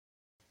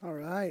All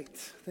right.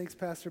 Thanks,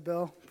 Pastor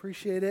Bill.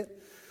 Appreciate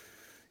it.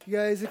 You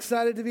guys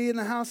excited to be in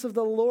the house of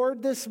the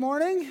Lord this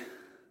morning?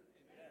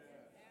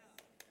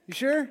 You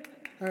sure?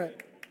 All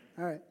right.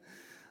 All right.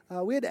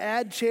 We had to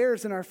add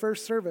chairs in our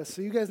first service,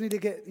 so you guys need to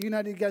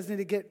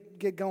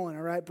get going.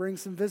 All right. Bring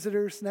some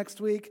visitors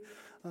next week,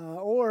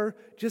 or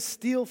just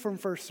steal from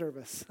first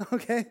service.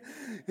 Okay,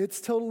 it's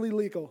totally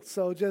legal.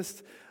 So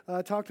just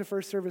talk to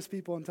first service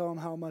people and tell them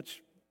how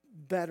much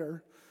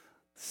better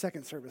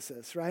second service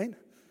is. Right.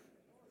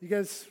 You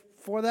guys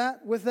for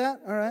that, with that?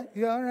 All right.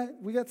 Yeah, all right.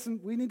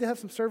 We need to have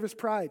some service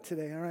pride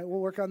today. All right. We'll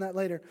work on that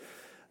later.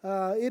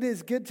 It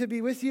is good to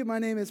be with you. My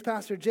name is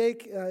Pastor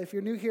Jake. If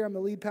you're new here, I'm the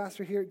lead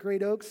pastor here at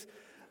Great Oaks.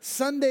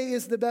 Sunday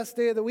is the best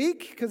day of the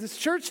week because it's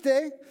church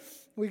day.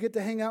 We get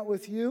to hang out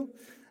with you.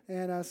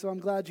 And so I'm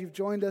glad you've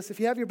joined us.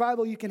 If you have your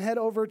Bible, you can head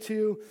over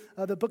to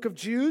the book of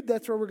Jude.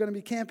 That's where we're going to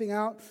be camping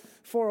out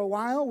for a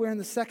while. We're in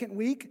the second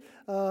week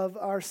of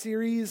our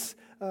series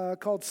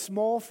called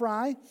Small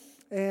Fry.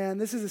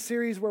 And this is a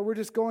series where we're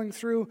just going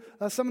through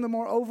some of the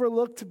more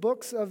overlooked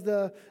books of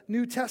the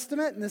New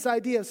Testament. And this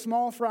idea of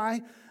small fry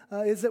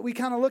is that we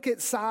kind of look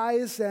at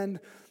size and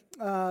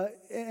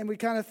we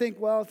kind of think,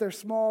 well, if they're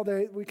small,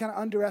 we kind of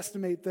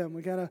underestimate them.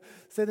 We kind of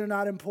say they're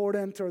not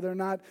important or they're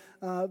not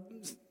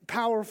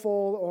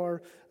powerful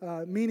or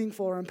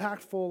meaningful or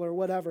impactful or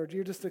whatever.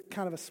 You're just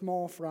kind of a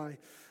small fry.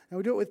 And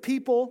we do it with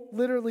people,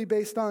 literally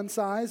based on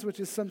size, which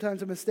is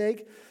sometimes a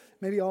mistake,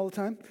 maybe all the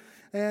time.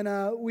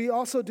 And we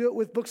also do it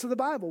with books of the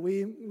Bible.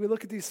 We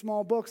look at these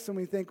small books and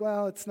we think,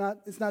 well, it's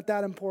not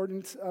that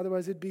important.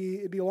 Otherwise, it'd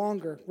be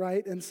longer,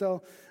 right? And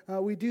so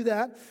we do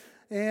that.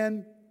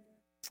 And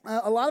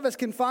a lot of us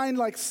can find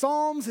like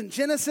Psalms and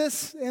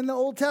Genesis in the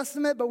Old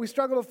Testament, but we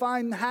struggle to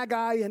find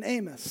Haggai and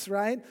Amos,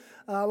 right?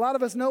 A lot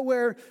of us know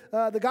where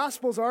the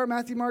Gospels are,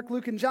 Matthew, Mark,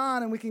 Luke, and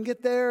John, and we can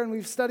get there, and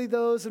we've studied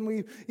those, and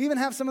we even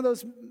have some of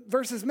those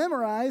verses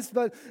memorized,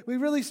 but we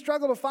really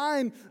struggle to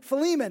find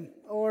Philemon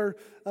or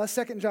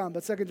 2 John,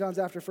 but 2 John's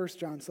after 1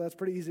 John, so that's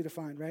pretty easy to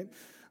find, right?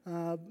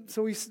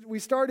 So we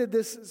started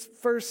this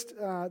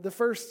the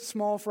first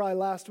small fry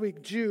last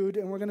week, Jude,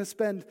 and we're going to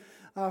spend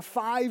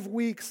 5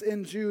 weeks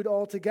in Jude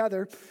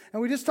altogether.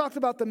 And we just talked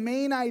about the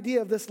main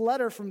idea of this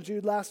letter from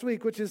Jude last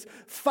week, which is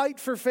fight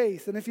for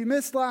faith. And if you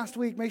missed last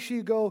week, make sure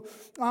you go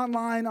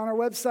online on our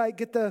website,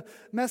 get the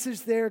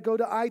message there, go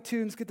to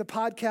iTunes, get the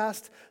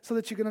podcast so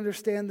that you can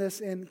understand this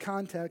in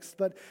context.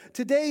 But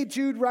today,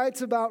 Jude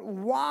writes about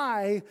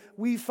why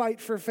we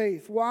fight for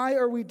faith. Why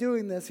are we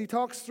doing this? He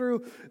talks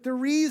through the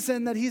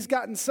reason that he's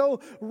gotten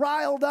so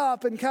riled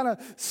up and kind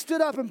of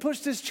stood up and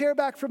pushed his chair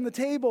back from the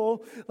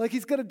table like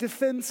he's going to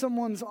defend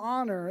someone's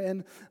honor.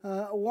 And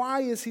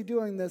why is he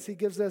doing this? He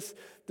gives us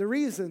the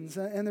reasons.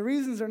 And the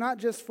reasons are not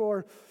just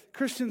for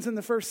Christians in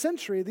the first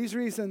century. These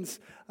reasons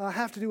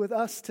have to do with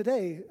us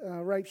today,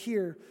 right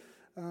here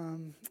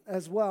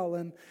as well.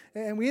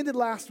 And we ended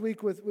last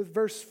week with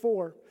verse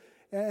 4.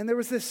 And there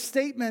was this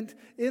statement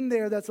in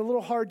there that's a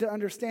little hard to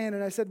understand,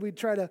 and I said we'd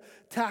try to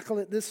tackle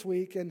it this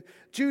week. And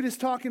Jude is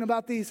talking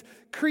about these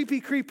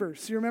creepy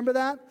creepers. You remember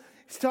that?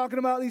 He's talking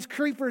about these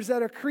creepers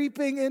that are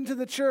creeping into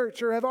the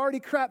church or have already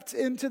crept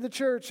into the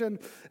church, and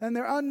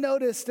they're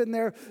unnoticed, and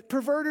they're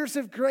perverters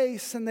of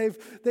grace, and they've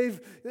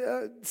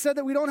said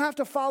that we don't have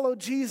to follow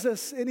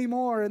Jesus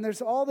anymore. And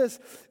there's all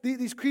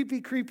these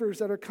creepy creepers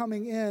that are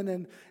coming in,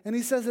 and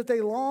he says that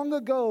they long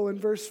ago, in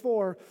verse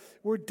 4,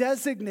 were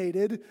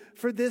designated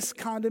for this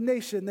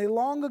condemnation. They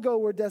long ago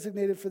were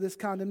designated for this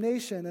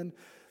condemnation, and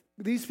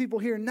these people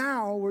here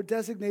now were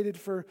designated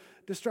for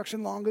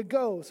destruction long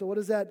ago. So what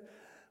does that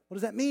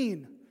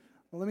mean?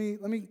 Well, let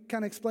me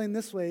kind of explain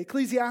this way.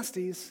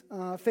 Ecclesiastes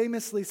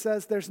famously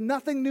says there's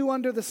nothing new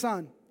under the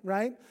sun,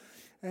 right?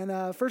 And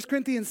 1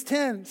 Corinthians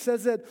 10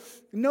 says that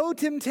no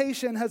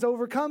temptation has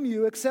overcome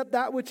you except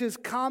that which is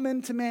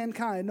common to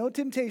mankind. No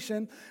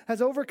temptation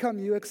has overcome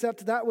you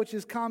except that which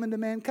is common to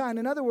mankind.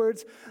 In other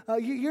words,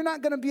 you're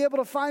not going to be able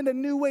to find a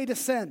new way to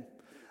sin.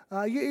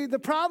 The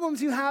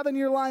problems you have in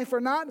your life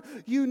are not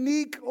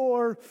unique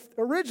or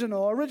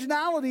original.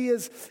 Originality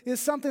is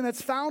something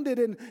that's founded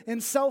in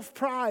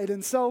self-pride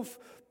and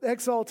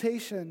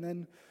self-exaltation.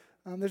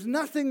 And there's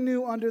nothing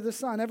new under the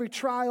sun. Every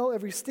trial,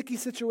 every sticky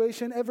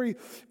situation, every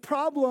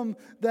problem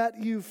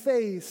that you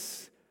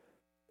face,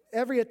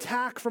 every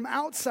attack from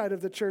outside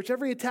of the church,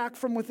 every attack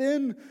from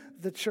within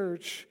the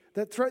church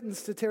that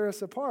threatens to tear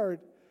us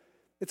apart,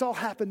 it's all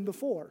happened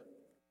before.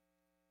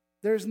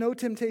 There is no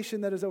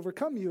temptation that has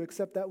overcome you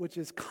except that which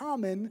is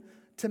common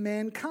to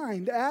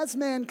mankind. As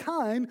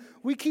mankind,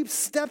 we keep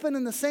stepping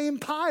in the same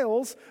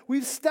piles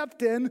we've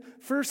stepped in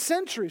for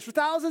centuries, for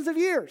thousands of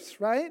years,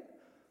 right?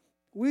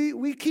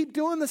 We keep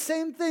doing the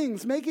same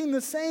things, making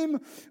the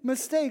same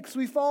mistakes.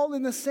 We fall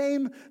in the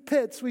same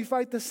pits. We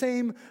fight the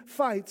same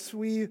fights.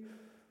 We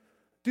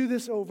do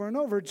this over and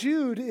over.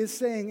 Jude is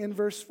saying in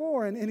verse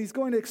 4, and he's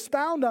going to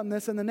expound on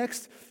this in the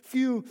next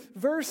few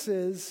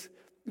verses,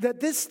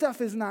 that this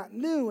stuff is not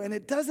new and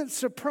it doesn't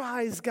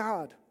surprise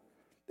God.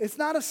 It's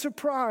not a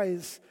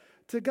surprise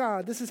to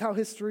God. This is how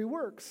history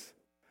works.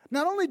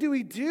 Not only do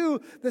we do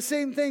the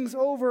same things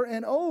over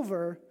and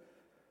over,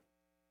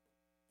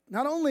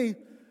 not only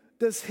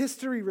does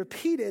history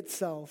repeat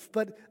itself,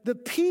 but the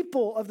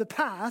people of the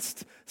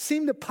past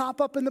seem to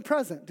pop up in the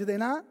present, do they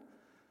not?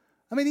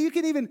 I mean, you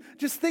can even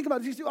just think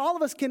about it. All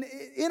of us can,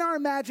 in our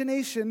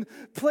imagination,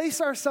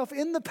 place ourselves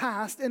in the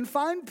past and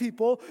find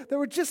people that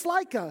were just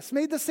like us,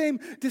 made the same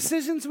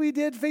decisions we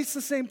did, faced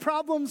the same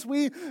problems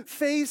we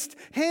faced,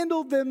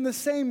 handled them the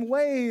same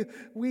way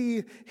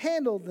we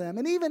handled them.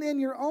 And even in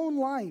your own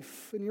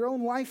life, in your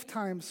own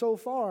lifetime so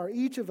far,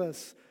 each of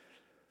us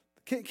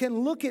can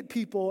look at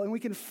people and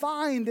we can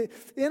find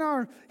in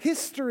our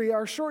history,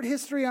 our short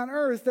history on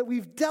earth, that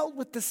we've dealt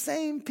with the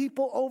same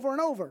people over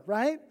and over,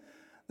 right?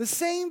 The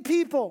same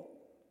people,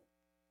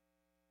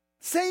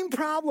 same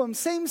problems,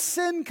 same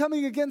sin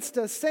coming against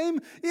us, same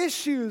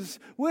issues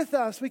with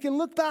us. We can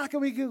look back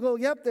and we can go,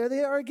 yep, there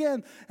they are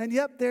again. And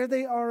yep, there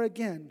they are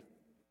again.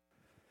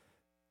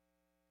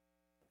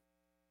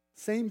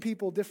 Same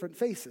people, different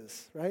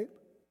faces, right?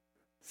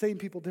 Same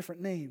people,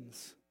 different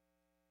names.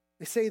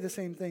 They say the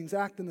same things,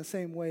 act in the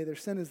same way. Their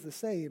sin is the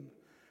same.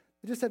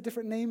 They just have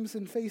different names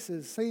and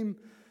faces, same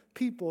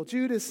people.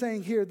 Jude is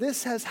saying here,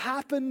 this has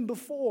happened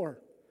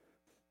before.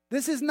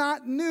 This is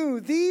not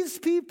new. These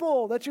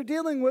people that you're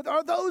dealing with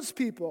are those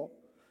people.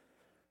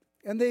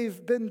 And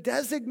they've been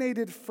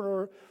designated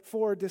for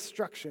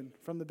destruction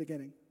from the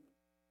beginning.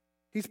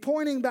 He's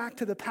pointing back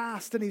to the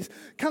past, and he's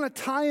kind of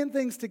tying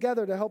things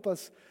together to help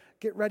us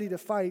get ready to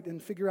fight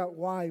and figure out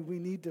why we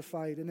need to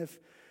fight. And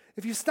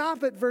if you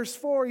stop at verse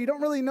 4, you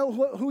don't really know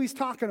who he's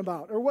talking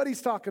about or what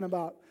he's talking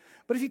about.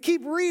 But if you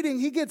keep reading,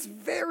 he gets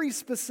very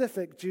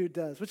specific, Jude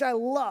does, which I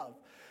love.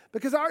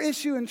 Because our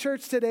issue in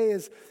church today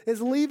is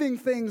leaving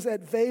things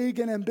at vague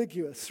and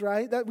ambiguous,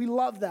 right? That we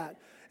love that.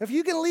 If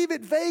you can leave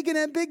it vague and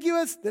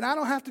ambiguous, then I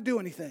don't have to do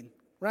anything,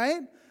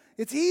 right?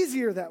 It's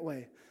easier that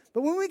way.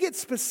 But when we get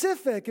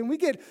specific and we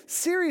get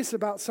serious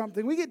about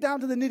something, we get down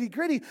to the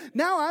nitty-gritty,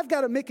 now I've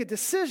got to make a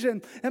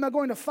decision. Am I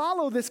going to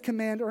follow this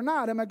command or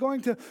not? Am I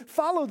going to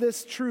follow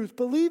this truth,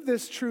 believe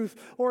this truth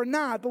or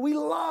not? But we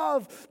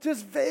love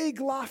just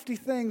vague, lofty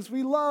things.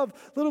 We love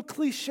little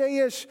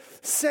cliche-ish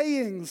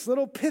sayings,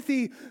 little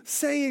pithy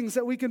sayings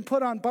that we can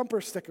put on bumper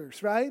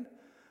stickers, right?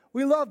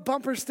 We love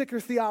bumper sticker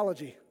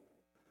theology.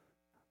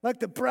 Like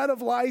the bread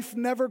of life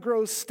never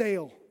grows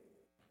stale.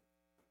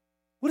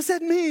 What does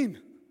that mean?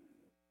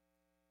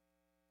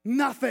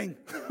 Nothing,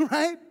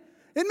 right?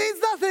 It means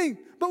nothing,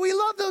 but we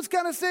love those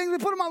kind of things. We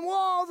put them on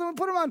walls and we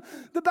put them on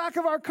the back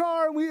of our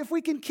car. And if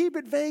we can keep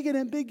it vague and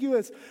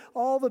ambiguous,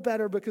 all the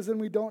better, because then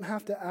we don't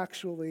have to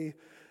actually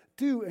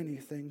do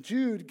anything.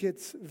 Jude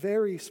gets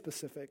very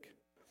specific.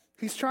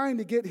 He's trying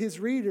to get his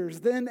readers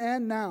then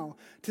and now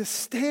to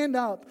stand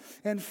up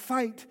and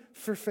fight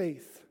for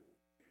faith,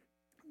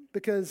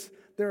 because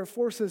there are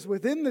forces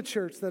within the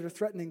church that are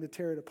threatening to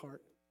tear it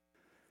apart.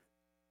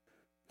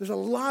 There's a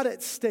lot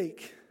at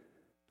stake.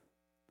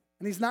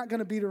 And he's not going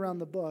to beat around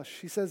the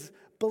bush. He says,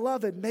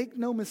 beloved, make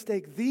no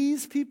mistake,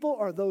 these people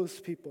are those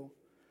people.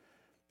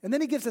 And then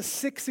he gives us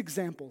 6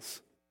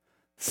 examples.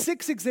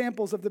 6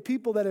 examples of the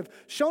people that have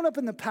shown up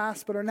in the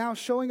past but are now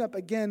showing up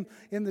again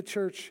in the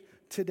church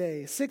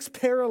today. 6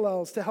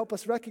 parallels to help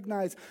us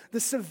recognize the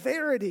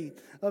severity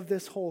of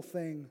this whole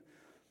thing.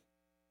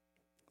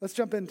 Let's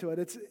jump into it.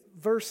 It's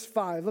verse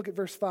 5. Look at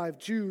verse 5.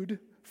 Jude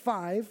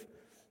 5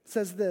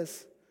 says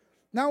this.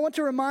 Now I want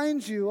to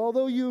remind you,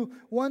 although you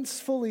once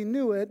fully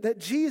knew it, that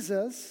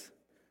Jesus,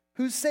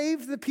 who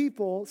saved a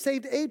people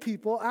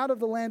out of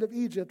the land of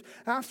Egypt,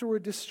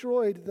 afterward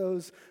destroyed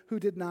those who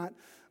did not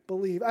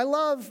believe. I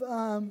love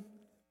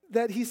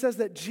that he says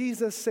that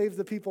Jesus saved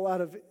the people out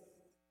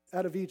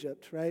of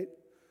Egypt, right?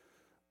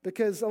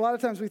 Because a lot of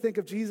times we think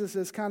of Jesus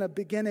as kind of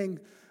beginning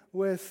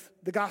with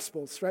the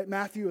Gospels, right?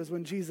 Matthew is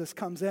when Jesus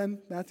comes in.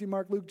 Matthew,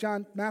 Mark, Luke,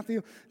 John,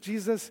 Matthew.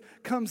 Jesus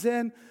comes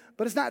in.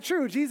 But it's not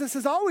true. Jesus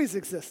has always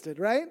existed,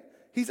 right?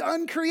 He's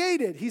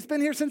uncreated. He's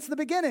been here since the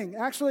beginning.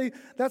 Actually,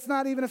 that's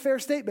not even a fair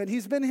statement.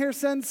 He's been here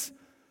since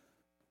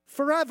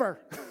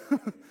forever.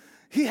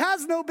 He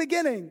has no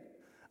beginning.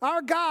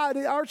 Our God,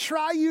 our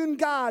triune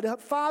God,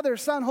 Father,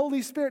 Son,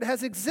 Holy Spirit,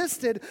 has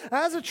existed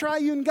as a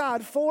triune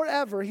God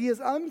forever. He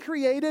is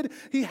uncreated.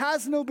 He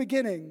has no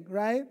beginning,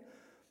 right?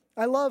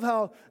 I love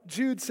how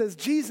Jude says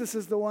Jesus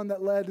is the one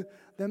that led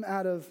them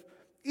out of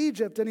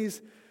Egypt. And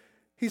he's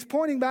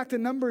pointing back to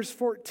Numbers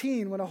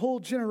 14 when a whole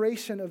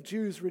generation of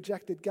Jews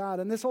rejected God.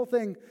 And this whole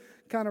thing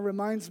kind of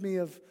reminds me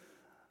of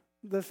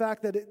the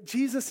fact that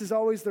Jesus is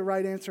always the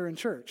right answer in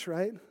church,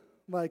 right?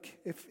 Like,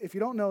 if you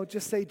don't know,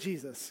 just say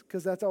Jesus,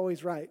 because that's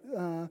always right.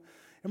 It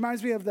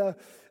reminds me of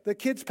the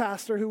kids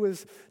pastor who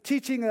was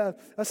teaching a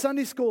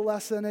Sunday school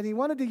lesson, and he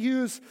wanted to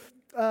use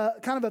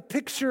kind of a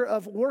picture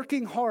of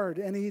working hard,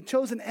 and he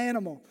chose an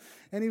animal.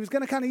 And he was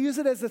going to kind of use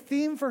it as a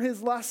theme for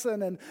his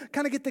lesson and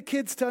kind of get the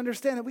kids to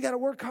understand that we got to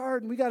work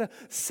hard and we got to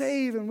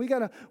save and we got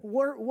to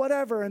work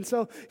whatever. And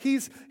so he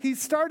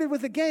started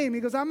with a game.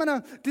 He goes, I'm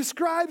going to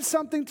describe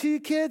something to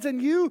you kids,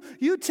 and you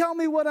tell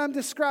me what I'm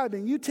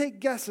describing. You take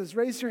guesses.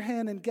 Raise your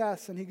hand and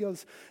guess. And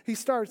he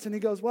starts and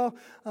he goes, well,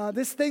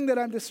 this thing that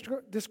I'm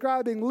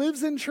describing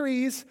lives in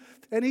trees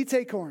and eats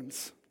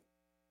acorns.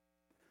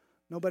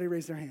 Nobody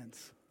raised their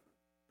hands.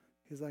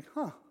 He's like,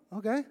 huh,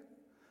 okay.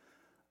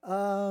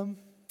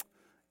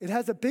 It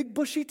has a big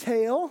bushy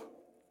tail,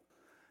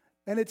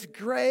 and it's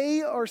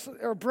gray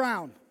or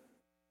brown.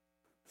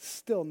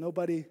 Still,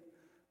 nobody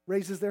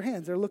raises their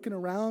hands. They're looking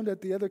around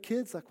at the other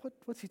kids like,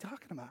 what's he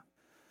talking about?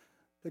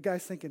 The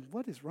guy's thinking,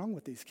 what is wrong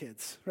with these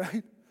kids,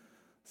 right?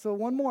 So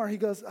one more, he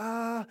goes,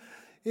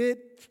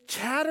 it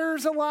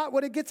chatters a lot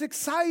when it gets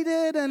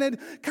excited, and it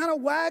kind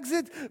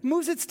of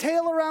moves its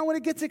tail around when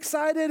it gets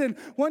excited, and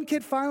one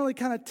kid finally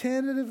kind of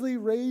tentatively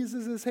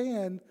raises his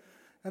hand,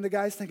 and the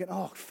guy's thinking,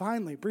 oh,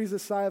 finally, breathes a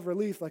sigh of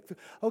relief, like,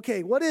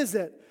 okay, what is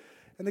it?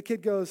 And the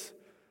kid goes,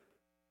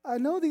 I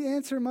know the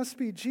answer must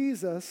be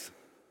Jesus,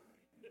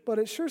 but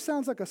it sure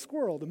sounds like a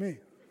squirrel to me,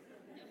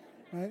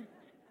 right?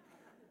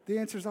 The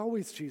answer is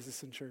always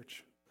Jesus in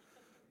church.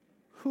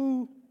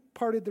 Who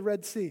parted the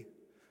Red Sea?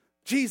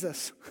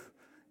 Jesus.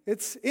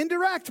 It's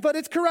indirect, but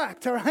it's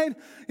correct, all right?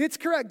 It's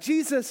correct.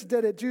 Jesus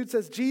did it. Jude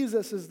says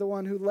Jesus is the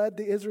one who led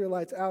the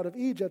Israelites out of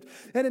Egypt.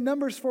 And in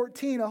Numbers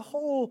 14, a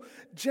whole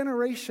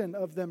generation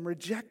of them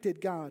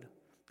rejected God.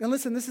 And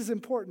listen, this is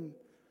important.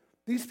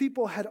 These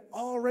people had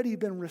already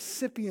been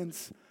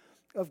recipients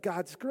of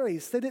God's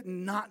grace. They did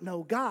not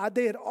know God.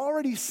 They had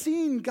already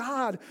seen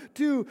God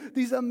do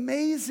these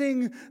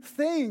amazing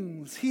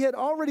things. He had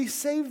already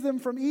saved them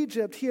from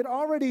Egypt. He had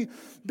already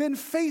been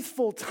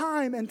faithful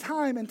time and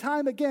time and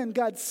time again.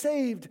 God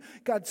saved,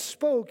 God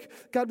spoke,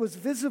 God was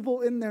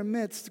visible in their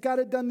midst. God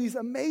had done these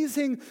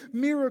amazing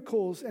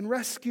miracles and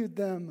rescued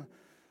them,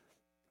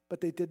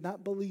 but they did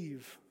not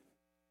believe.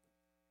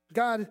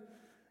 God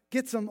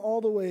gets them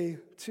all the way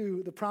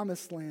to the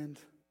promised land,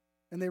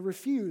 and they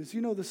refuse. You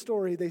know the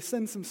story. They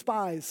send some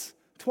spies,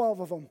 12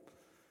 of them.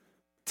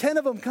 10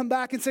 of them come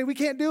back and say, we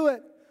can't do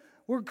it.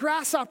 We're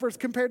grasshoppers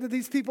compared to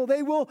these people.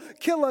 They will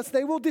kill us.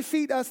 They will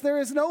defeat us. There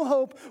is no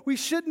hope. We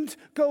shouldn't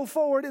go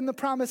forward in the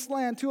promised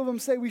land. 2 of them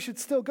say we should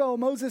still go.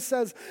 Moses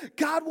says,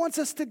 God wants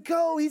us to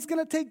go. He's going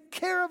to take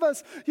care of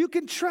us. You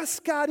can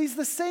trust God. He's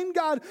the same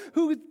God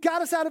who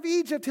got us out of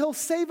Egypt. He'll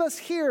save us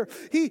here.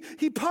 He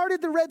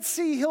parted the Red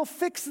Sea. He'll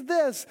fix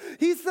this.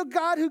 He's the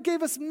God who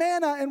gave us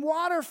manna and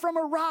water from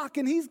a rock,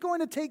 and he's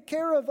going to take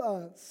care of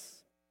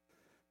us.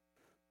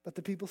 But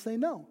the people say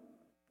no.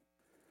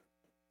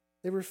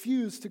 They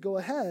refused to go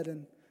ahead.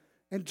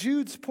 And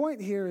Jude's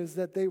point here is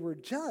that they were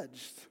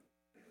judged.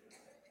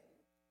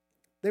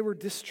 They were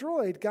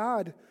destroyed.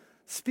 God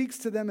speaks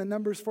to them in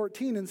Numbers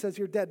 14 and says,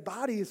 your dead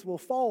bodies will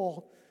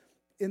fall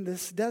in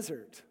this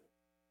desert.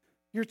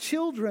 Your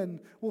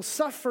children will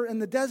suffer in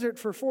the desert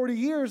for 40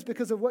 years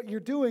because of what you're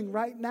doing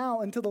right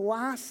now until the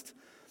last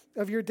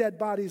of your dead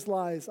bodies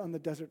lies on the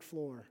desert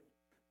floor,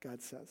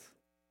 God says.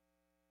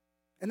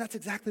 And that's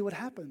exactly what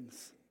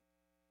happens.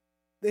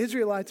 The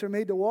Israelites are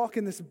made to walk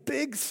in this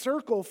big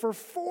circle for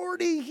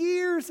 40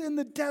 years in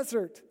the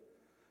desert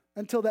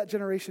until that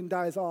generation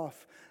dies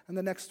off and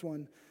the next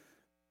one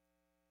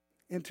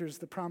enters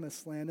the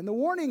promised land. And the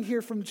warning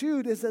here from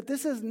Jude is that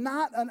this is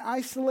not an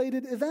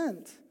isolated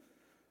event.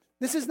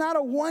 This is not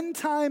a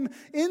one-time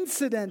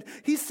incident.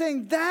 He's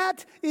saying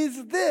that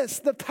is this.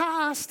 The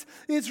past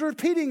is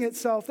repeating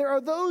itself. There are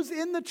those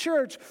in the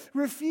church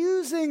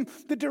refusing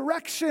the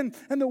direction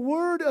and the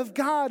word of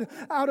God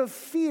out of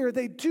fear.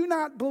 They do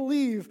not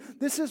believe.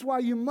 This is why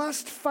you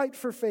must fight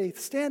for faith.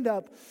 Stand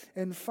up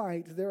and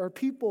fight. There are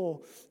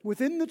people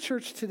within the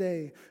church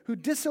today who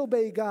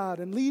disobey God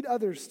and lead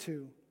others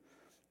to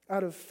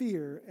out of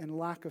fear and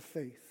lack of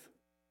faith.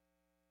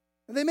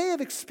 They may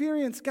have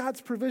experienced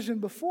God's provision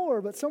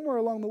before, but somewhere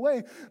along the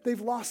way,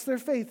 they've lost their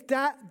faith.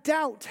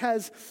 Doubt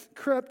has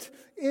crept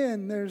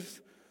in.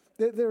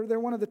 They're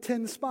one of the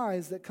 10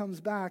 spies that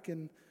comes back,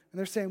 and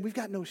they're saying, we've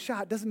got no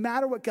shot. Doesn't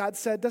matter what God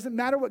said. Doesn't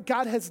matter what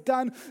God has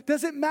done.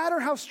 Doesn't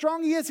matter how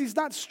strong he is. He's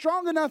not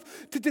strong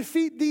enough to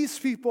defeat these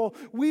people.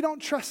 We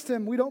don't trust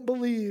him. We don't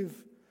believe.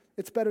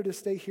 It's better to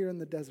stay here in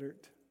the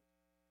desert.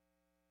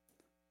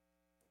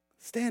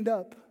 Stand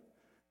up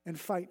and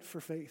fight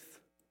for faith.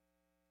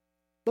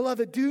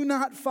 Beloved, do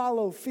not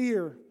follow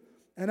fear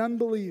and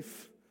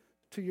unbelief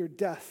to your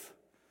death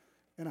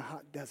in a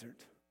hot desert.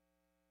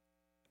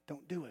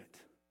 Don't do it.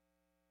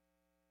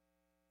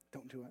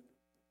 Don't do it.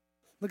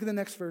 Look at the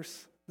next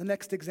verse, the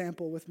next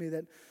example with me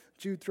that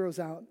Jude throws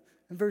out.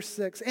 In verse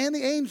 6, and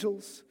the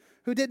angels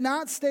who did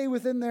not stay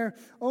within their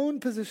own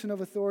position of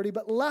authority,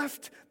 but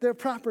left their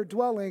proper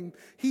dwelling,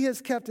 he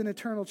has kept in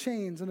eternal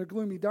chains under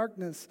gloomy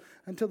darkness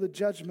until the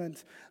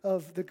judgment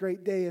of the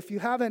great day. If you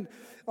haven't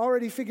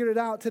already figured it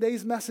out,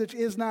 today's message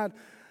is not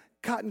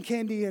cotton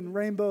candy and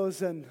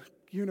rainbows and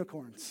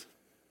unicorns.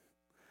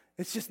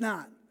 It's just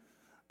not.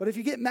 But if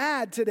you get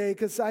mad today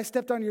because I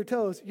stepped on your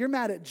toes, you're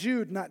mad at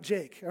Jude, not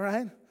Jake, all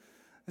right?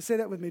 Say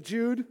that with me,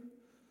 Jude,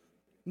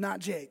 not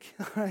Jake,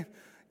 all right?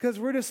 Because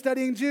we're just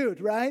studying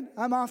Jude, right?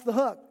 I'm off the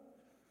hook.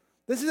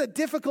 This is a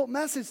difficult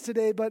message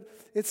today, but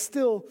it's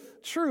still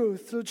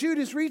truth. So Jude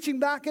is reaching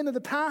back into the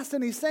past,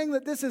 and he's saying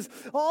that this is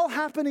all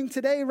happening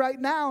today, right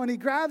now. And he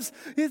grabs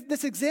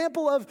this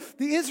example of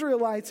the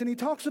Israelites, and he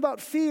talks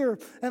about fear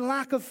and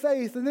lack of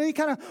faith. And then he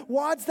kind of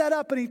wads that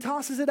up, and he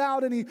tosses it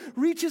out, and he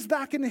reaches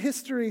back into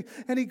history,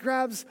 and he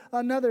grabs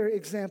another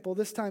example.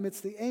 This time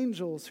it's the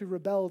angels who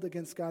rebelled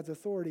against God's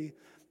authority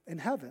in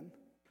heaven.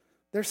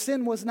 Their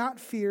sin was not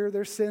fear.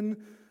 Their sin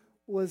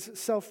was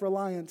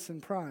self-reliance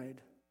and pride.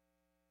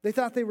 They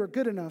thought they were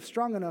good enough,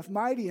 strong enough,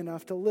 mighty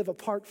enough to live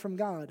apart from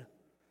God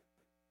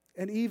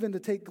and even to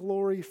take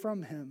glory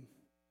from Him.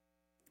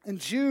 And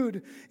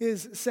Jude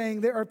is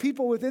saying there are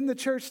people within the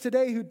church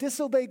today who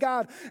disobey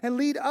God and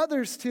lead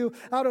others to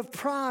out of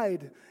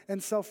pride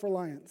and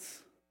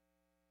self-reliance.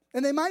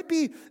 And they might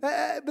be,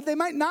 but they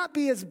might not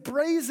be as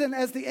brazen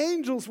as the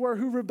angels were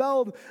who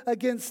rebelled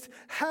against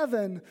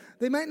heaven.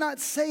 They might not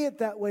say it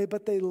that way,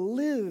 but they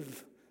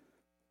live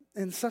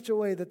in such a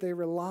way that they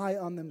rely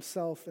on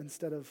themselves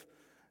instead of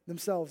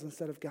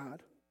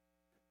God.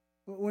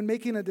 When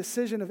making a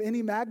decision of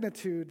any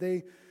magnitude,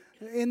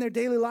 in their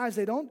daily lives,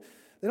 they don't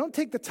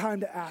take the time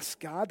to ask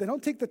God. They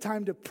don't take the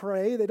time to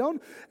pray. They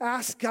don't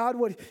ask God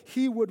what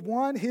He would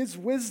want, His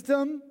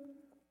wisdom,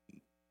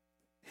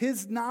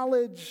 His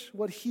knowledge,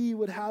 what He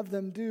would have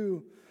them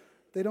do.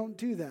 They don't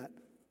do that.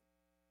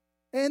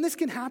 And this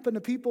can happen to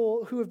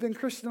people who have been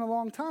Christian a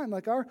long time.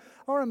 Like our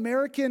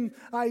American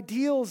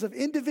ideals of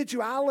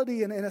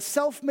individuality and a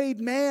self-made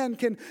man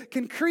can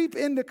creep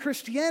into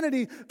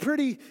Christianity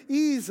pretty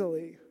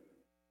easily.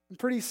 And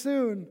pretty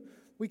soon,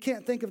 we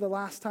can't think of the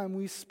last time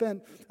we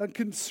spent a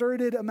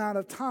concerted amount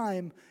of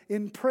time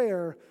in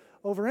prayer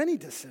over any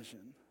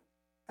decision,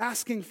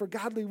 asking for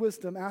godly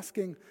wisdom,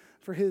 asking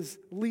for His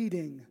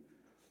leading,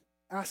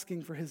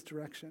 asking for His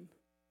direction.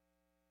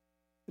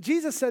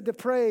 Jesus said to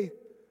pray,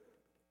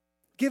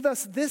 give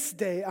us this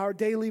day our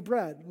daily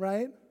bread,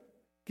 right?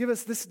 Give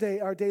us this day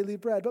our daily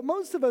bread. But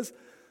most of us,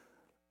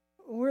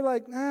 we're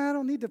like, I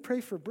don't need to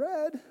pray for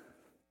bread.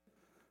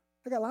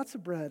 I got lots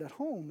of bread at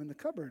home in the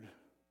cupboard, in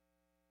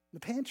the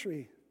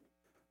pantry.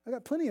 I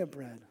got plenty of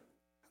bread.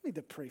 I don't need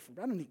to pray for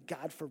bread. I don't need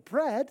God for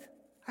bread.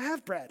 I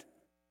have bread.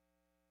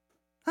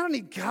 I don't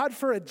need God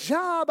for a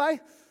job. I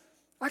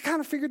kind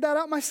of figured that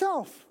out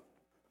myself.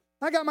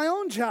 I got my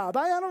own job.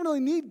 I don't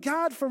really need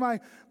God for my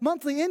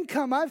monthly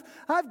income. I've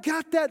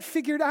got that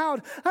figured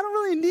out. I don't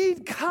really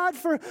need God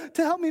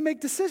to help me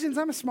make decisions.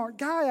 I'm a smart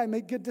guy. I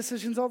make good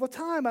decisions all the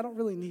time. I don't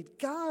really need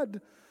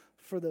God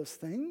for those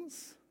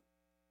things.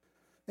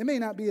 It may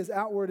not be as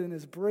outward and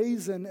as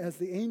brazen as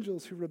the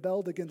angels who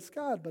rebelled against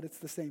God, but it's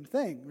the same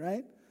thing,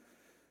 right?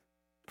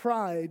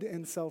 Pride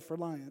and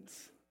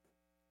self-reliance.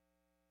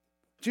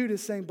 Jude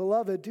is saying,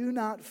 beloved, do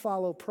not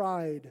follow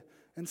pride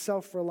and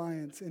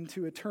self-reliance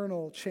into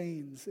eternal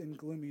chains in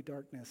gloomy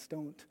darkness.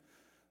 Don't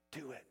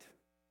do it.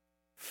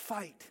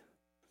 Fight.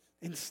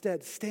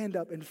 Instead, stand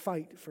up and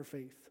fight for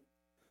faith.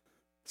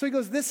 So he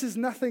goes, this is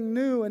nothing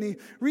new, and he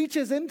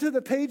reaches into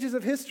the pages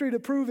of history to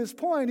prove his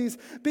point. He's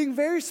being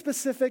very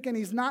specific, and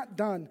he's not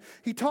done.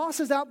 He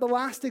tosses out the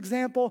last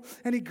example,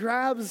 and he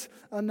grabs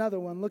another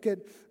one. Look at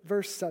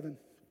verse 7.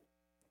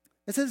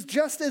 It says,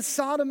 just as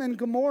Sodom and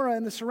Gomorrah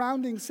and the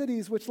surrounding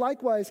cities, which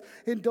likewise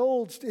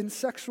indulged in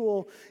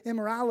sexual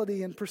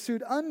immorality and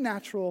pursued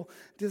unnatural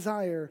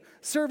desire,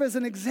 serve as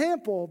an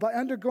example by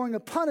undergoing a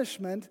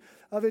punishment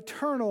of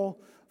eternal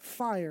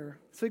fire.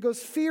 So he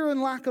goes, fear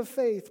and lack of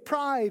faith,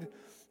 pride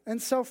and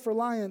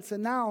self-reliance,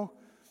 and now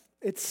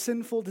it's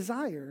sinful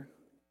desire.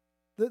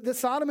 The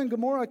Sodom and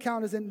Gomorrah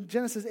account is in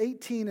Genesis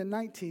 18 and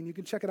 19. You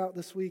can check it out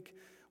this week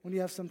when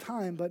you have some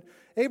time. But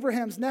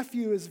Abraham's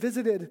nephew is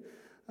visited.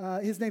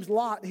 His name's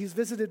Lot. He's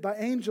visited by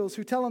angels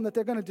who tell him that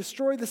they're going to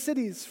destroy the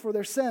cities for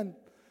their sin.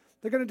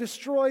 They're going to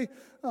destroy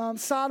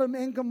Sodom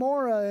and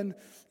Gomorrah,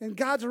 and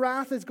God's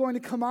wrath is going to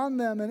come on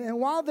them. And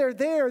while they're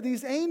there,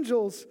 these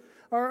angels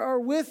are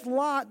with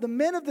Lot. The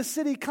men of the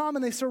city come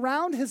and they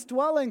surround his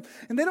dwelling,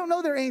 and they don't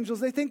know they're angels.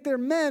 They think they're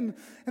men,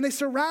 and they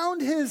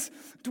surround his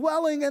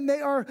dwelling, and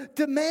they are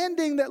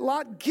demanding that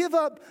Lot give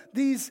up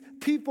these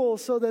people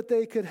so that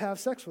they could have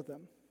sex with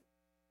them.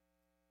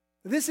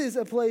 This is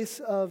a place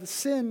of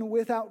sin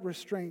without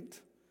restraint,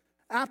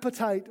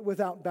 appetite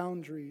without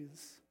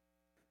boundaries.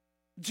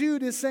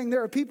 Jude is saying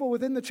there are people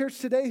within the church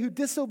today who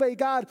disobey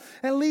God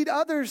and lead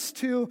others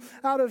to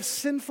out of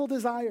sinful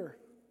desire.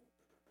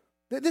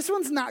 This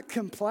one's not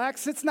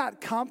complex. It's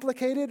not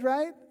complicated,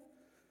 right?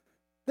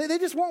 They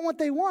just want what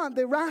they want.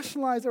 They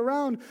rationalize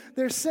around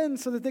their sin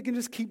so that they can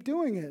just keep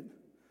doing it.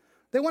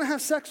 They want to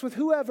have sex with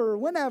whoever,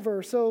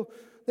 whenever, so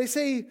they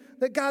say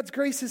that God's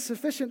grace is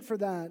sufficient for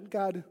that.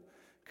 God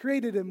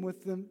created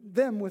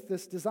them with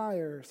this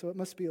desire, so it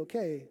must be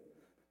okay.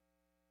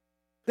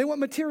 They want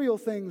material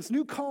things,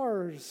 new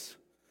cars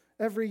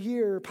every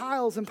year,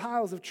 piles and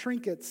piles of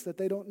trinkets that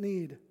they don't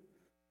need.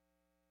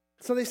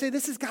 So they say,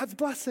 this is God's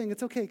blessing.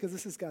 It's okay because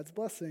this is God's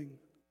blessing.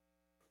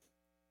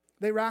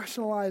 They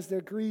rationalize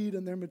their greed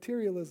and their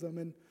materialism.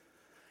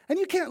 And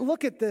you can't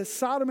look at this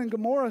Sodom and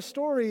Gomorrah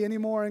story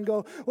anymore and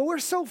go, well, we're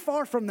so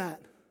far from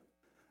that.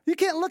 You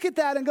can't look at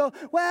that and go,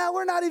 well,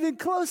 we're not even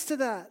close to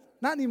that.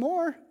 Not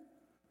anymore.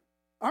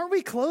 Aren't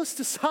we close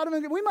to Sodom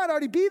and Gomorrah? We might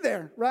already be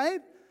there, right?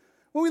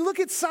 When we look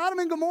at Sodom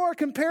and Gomorrah,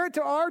 compare it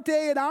to our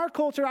day and our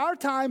culture, our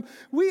time,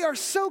 we are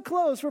so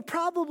close. We're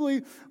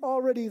probably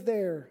already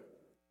there.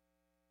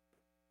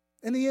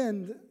 In the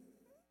end,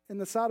 in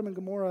the Sodom and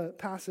Gomorrah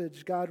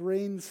passage, God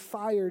rains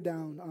fire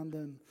down on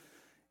them,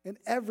 and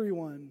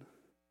everyone,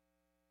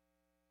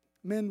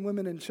 men,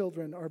 women, and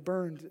children, are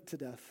burned to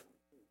death.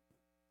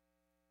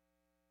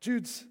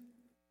 Jude's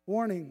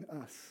warning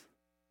us,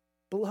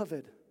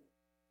 beloved,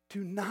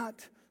 do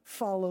not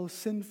follow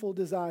sinful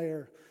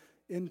desire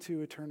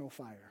into eternal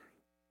fire.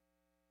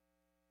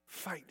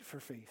 Fight for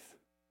faith.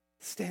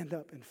 Stand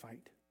up and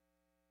fight.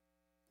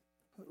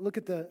 Look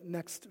at the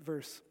next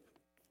verse.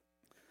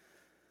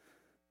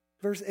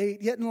 Verse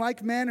 8, yet in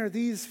like manner,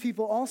 these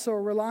people also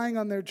are relying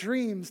on their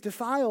dreams,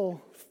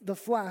 defile the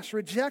flesh,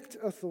 reject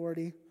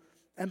authority,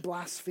 and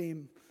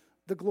blaspheme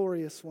the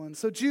glorious one.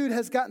 So Jude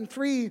has gotten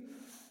 3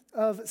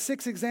 of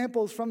 6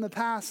 examples from the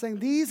past, saying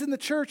these in the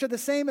church are the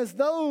same as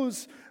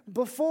those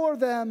before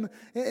them,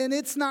 and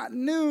it's not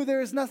new.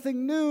 There is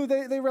nothing new.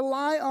 They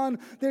rely on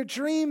their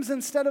dreams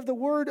instead of the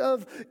word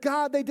of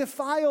God. They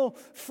defile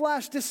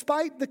flesh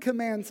despite the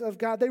commands of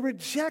God. They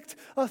reject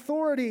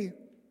authority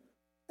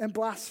and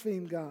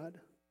blaspheme God.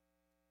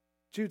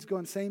 Jude's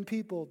going, same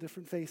people,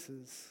 different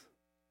faces.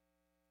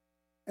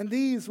 And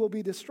these will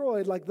be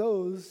destroyed like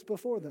those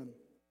before them.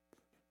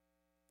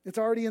 It's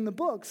already in the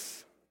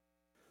books.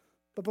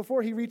 But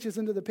before he reaches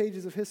into the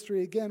pages of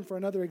history again for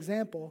another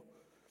example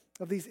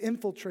of these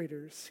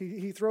infiltrators,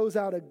 he throws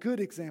out a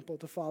good example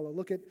to follow.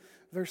 Look at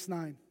verse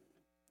 9.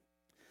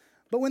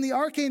 But when the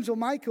archangel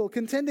Michael,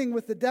 contending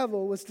with the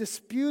devil, was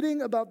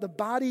disputing about the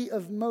body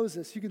of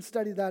Moses, you can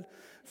study that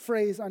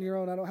phrase on your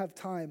own, I don't have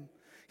time.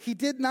 He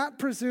did not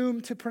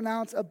presume to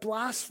pronounce a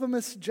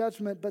blasphemous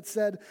judgment, but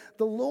said,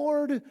 the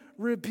Lord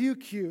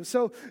rebuke you.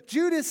 So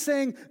Jude is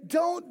saying,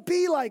 don't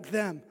be like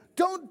them.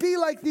 Don't be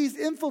like these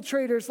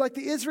infiltrators, like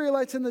the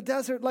Israelites in the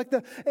desert, like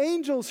the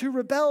angels who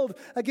rebelled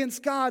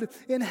against God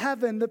in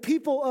heaven, the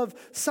people of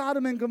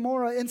Sodom and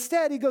Gomorrah.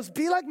 Instead, he goes,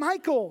 be like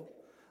Michael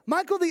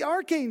the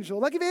archangel.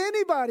 Like if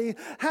anybody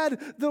had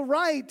the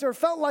right or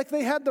felt like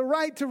they had the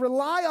right to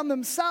rely on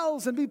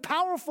themselves and be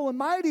powerful and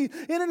mighty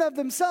in and of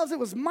themselves, it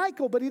was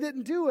Michael, but he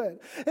didn't do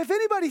it. If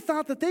anybody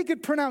thought that they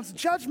could pronounce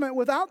judgment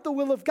without the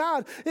will of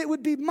God, it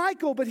would be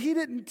Michael, but he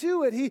didn't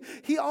do it.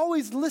 He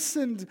always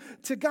listened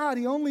to God.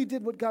 He only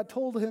did what God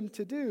told him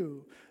to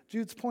do.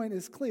 Jude's point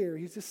is clear.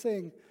 He's just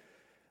saying,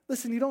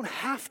 listen, you don't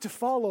have to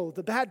follow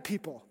the bad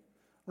people,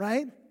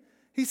 right?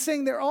 He's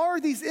saying there are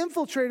these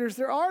infiltrators,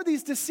 there are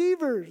these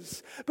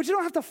deceivers, but you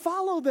don't have to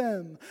follow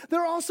them. There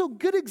are also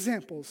good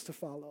examples to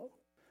follow.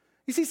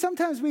 You see,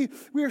 sometimes we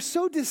are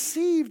so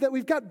deceived that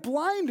we've got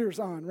blinders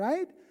on,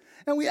 right?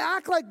 And we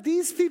act like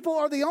these people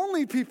are the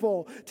only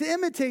people to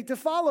imitate, to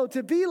follow,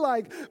 to be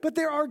like, but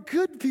there are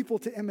good people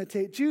to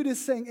imitate. Jude is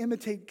saying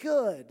imitate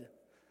good,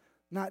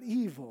 not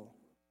evil.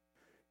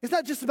 It's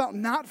not just about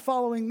not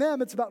following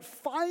them, it's about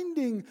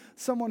finding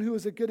someone who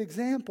is a good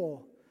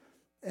example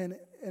and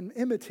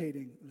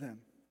imitating them.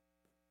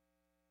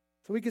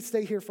 So we could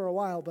stay here for a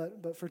while,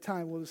 but for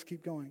time, we'll just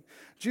keep going.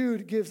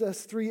 Jude gives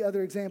us 3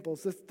 other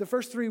examples. The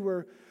first 3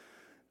 were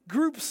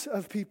groups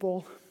of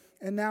people,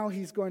 and now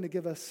he's going to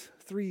give us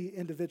 3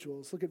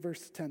 individuals. Look at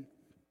verse 10.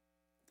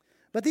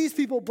 But these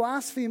people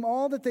blaspheme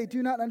all that they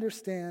do not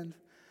understand,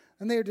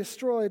 and they are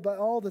destroyed by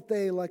all that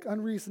they, like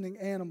unreasoning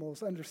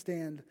animals,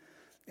 understand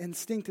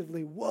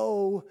instinctively.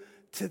 Woe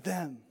to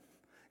them.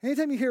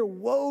 Anytime you hear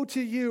woe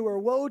to you or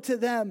woe to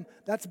them,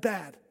 that's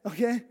bad,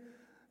 okay?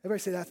 Everybody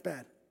say that's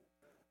bad.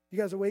 You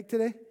guys awake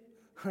today?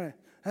 All right,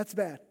 that's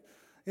bad.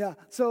 Yeah,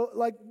 so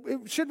like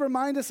it should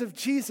remind us of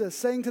Jesus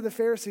saying to the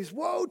Pharisees,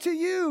 woe to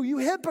you, you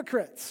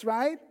hypocrites,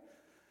 right?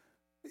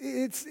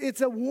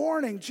 It's a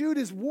warning. Jude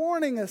is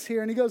warning us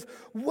here, and he goes,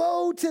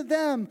 woe to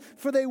them,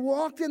 for they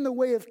walked in the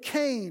way of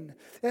Cain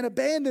and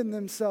abandoned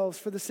themselves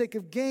for the sake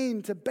of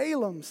gain to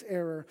Balaam's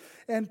error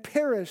and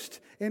perished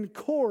in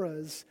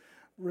Korah's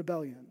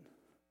rebellion.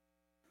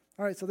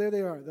 All right, so there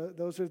they are.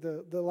 Those are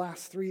the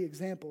last 3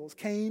 examples: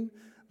 Cain,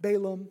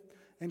 Balaam,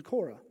 and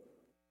Korah.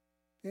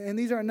 And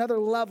these are another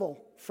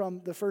level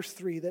from the first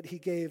 3 that he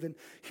gave. And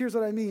here's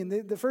what I mean.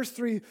 The first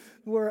 3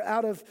 were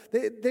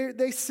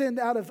they sinned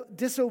out of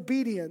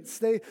disobedience.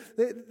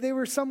 They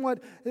were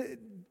somewhat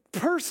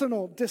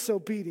personal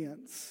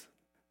disobedience.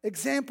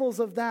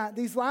 Examples of that.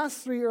 These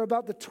last 3 are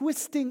about the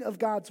twisting of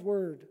God's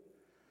word.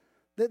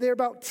 They're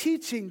about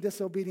teaching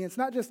disobedience,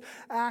 not just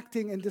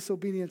acting in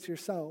disobedience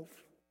yourself.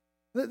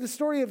 The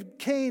story of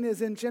Cain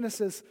is in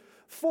Genesis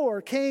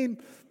for. Cain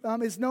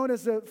is known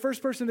as the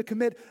first person to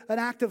commit an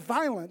act of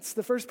violence,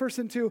 the first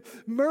person to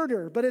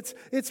murder, but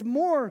it's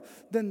more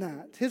than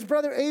that. His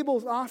brother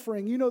Abel's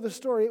offering, you know the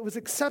story, it was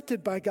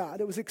accepted by God.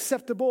 It was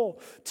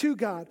acceptable to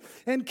God.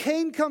 And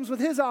Cain comes with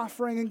his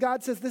offering, and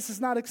God says, this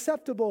is not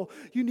acceptable.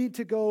 You need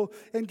to go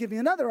and give me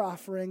another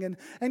offering.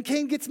 And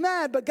Cain gets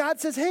mad, but God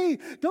says, hey,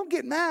 don't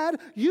get mad.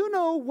 You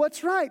know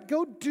what's right.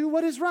 Go do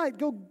what is right.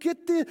 Go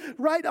get the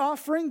right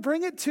offering,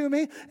 bring it to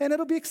me, and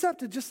it'll be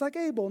accepted, just like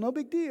Abel. No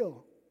big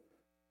deal.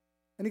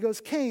 And he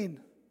goes, Cain,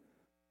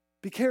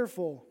 be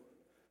careful,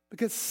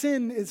 because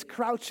sin is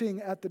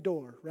crouching at the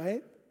door,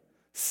 right?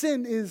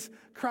 Sin is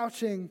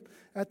crouching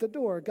at the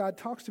door. God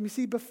talks to him. You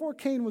see, before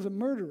Cain was a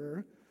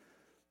murderer,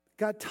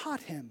 God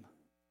taught him,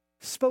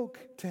 spoke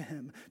to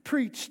him,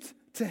 preached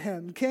to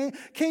him.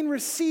 Cain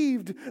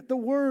received the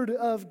word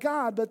of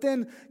God, but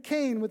then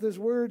Cain, with his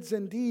words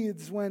and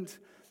deeds, went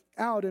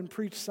out and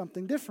preached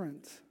something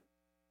different.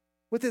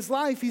 With his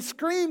life, he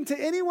screamed to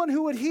anyone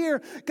who would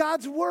hear,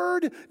 God's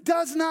word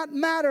does not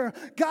matter.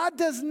 God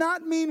does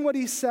not mean what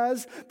he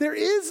says. There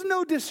is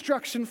no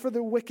destruction for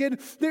the wicked.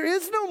 There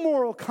is no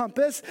moral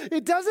compass.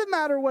 It doesn't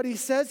matter what he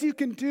says. You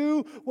can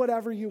do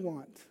whatever you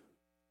want.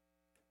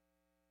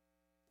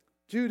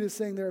 Jude is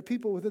saying there are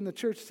people within the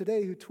church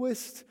today who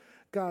twist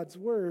God's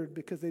word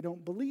because they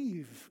don't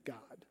believe God.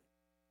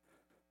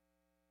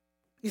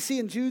 You see,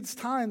 in Jude's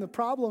time, the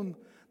problem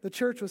the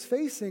church was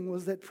facing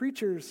was that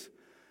preachers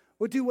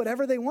would do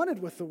whatever they wanted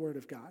with the word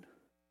of God.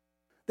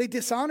 They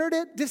dishonored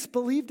it,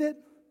 disbelieved it,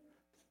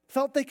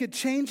 felt they could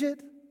change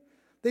it.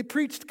 They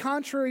preached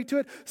contrary to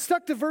it,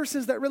 stuck to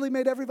verses that really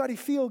made everybody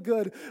feel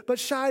good, but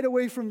shied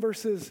away from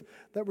verses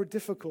that were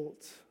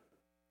difficult.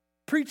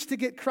 Preached to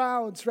get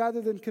crowds rather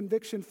than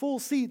conviction, full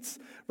seats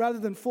rather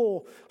than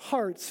full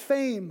hearts,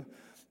 fame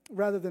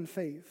rather than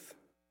faith.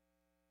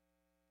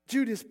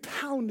 Jude is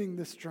pounding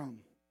this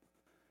drum.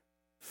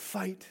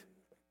 Fight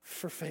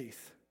for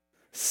faith.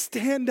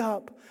 Stand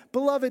up.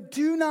 Beloved,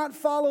 do not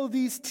follow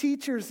these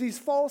teachers, these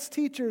false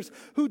teachers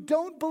who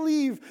don't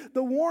believe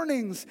the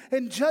warnings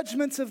and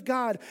judgments of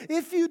God.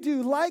 If you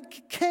do,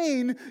 like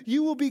Cain,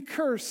 you will be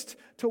cursed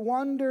to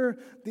wander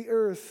the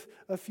earth,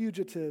 a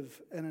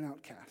fugitive and an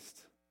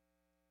outcast.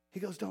 He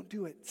goes, don't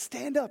do it.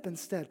 Stand up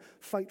instead.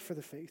 Fight for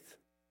the faith.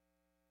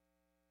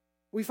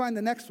 We find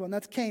the next one.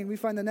 That's Cain. We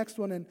find the next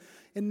one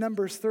in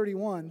Numbers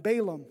 31,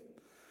 Balaam.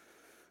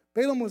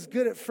 Balaam was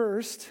good at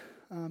first.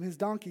 His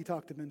donkey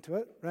talked him into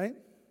it, right?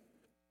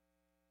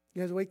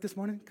 You guys awake this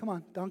morning? Come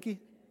on, donkey.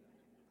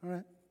 All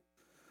right.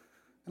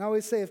 And I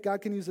always say, if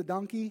God can use a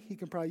donkey, he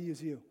can probably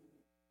use you.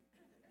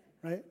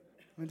 Right?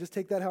 I mean, just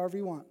take that however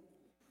you want.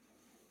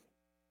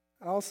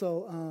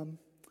 Also,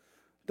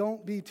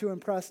 don't be too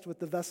impressed with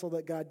the vessel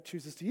that God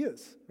chooses to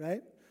use,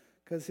 right?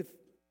 Because if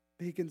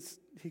he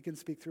can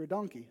speak through a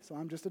donkey. So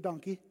I'm just a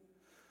donkey.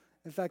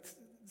 In fact,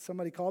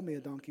 somebody called me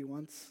a donkey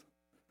once.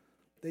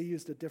 They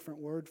used a different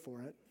word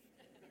for it.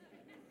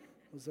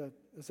 It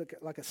was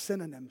like a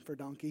synonym for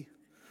donkey.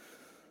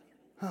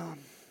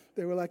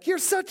 They were like, you're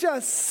such a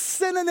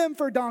synonym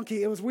for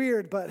donkey. It was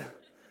weird, but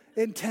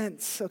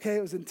intense, okay?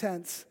 It was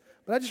intense.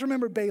 But I just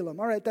remember Balaam.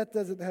 All right, that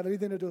doesn't have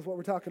anything to do with what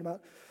we're talking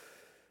about.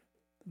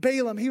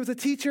 Balaam, he was a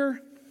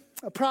teacher,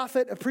 a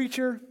prophet, a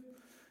preacher,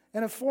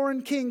 and a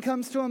foreign king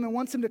comes to him and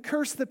wants him to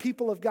curse the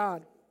people of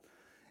God.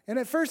 And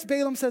at first,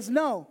 Balaam says,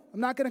 no,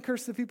 I'm not going to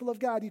curse the people of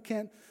God. You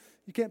can't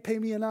pay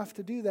me enough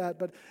to do that.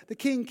 But the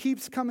king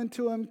keeps coming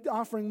to him,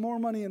 offering more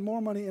money and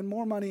more money and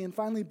more money. And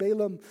finally,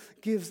 Balaam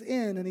gives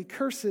in and he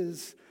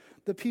curses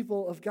the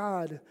people of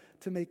God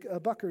to make a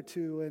buck or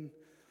two. And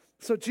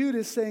so Jude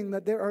is saying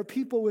that there are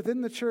people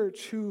within the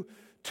church who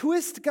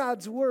twist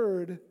God's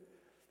word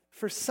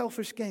for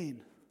selfish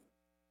gain.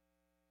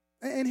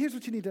 And here's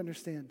what you need to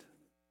understand.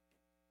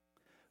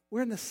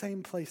 We're in the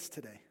same place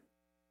today.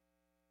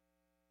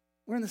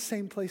 We're in the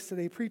same place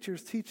today.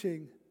 Preachers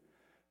teaching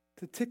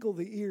to tickle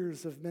the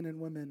ears of men and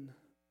women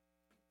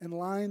and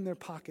line their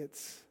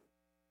pockets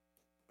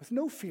with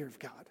no fear of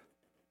God.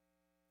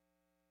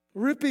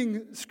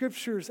 Ripping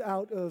scriptures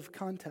out of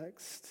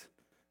context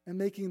and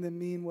making them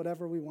mean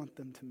whatever we want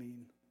them to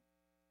mean.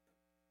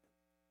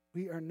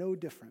 We are no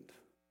different.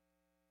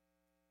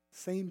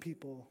 Same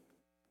people,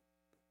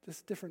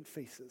 just different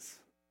faces.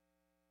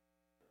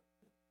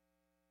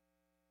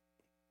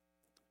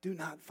 Do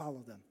not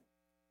follow them.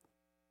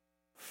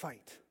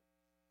 Fight.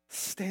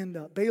 Stand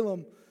up.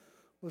 Balaam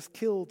was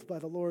killed by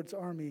the Lord's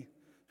army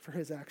for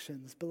his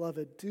actions.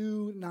 Beloved,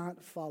 do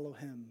not follow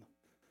him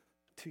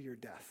to your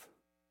death.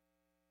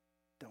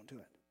 Don't do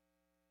it.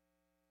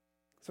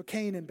 So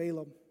Cain and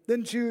Balaam.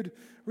 Then Jude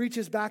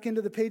reaches back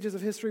into the pages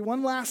of history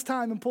one last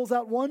time and pulls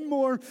out one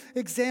more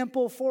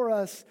example for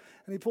us.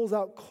 And he pulls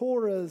out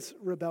Korah's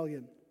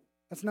rebellion.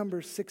 That's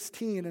Numbers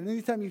 16. And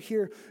anytime you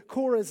hear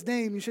Korah's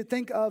name, you should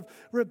think of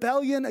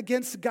rebellion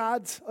against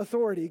God's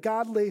authority,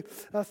 godly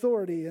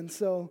authority. And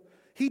so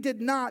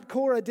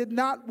Korah did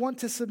not want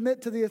to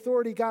submit to the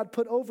authority God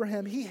put over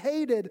him. He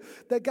hated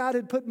that God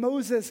had put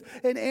Moses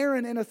and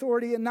Aaron in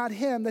authority and not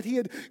him, that he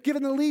had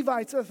given the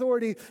Levites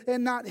authority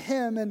and not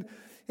him. And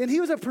And he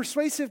was a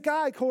persuasive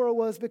guy, Korah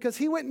was, because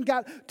he went and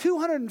got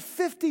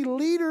 250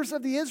 leaders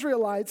of the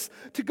Israelites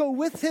to go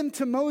with him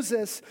to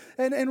Moses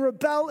and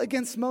rebel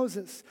against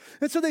Moses.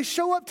 And so they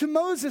show up to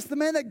Moses, the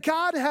man that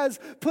God has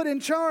put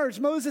in charge,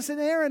 Moses and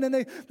Aaron, and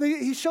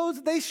they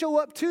show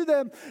up to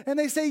them and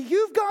they say,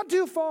 "You've gone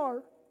too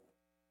far.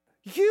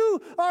 You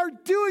are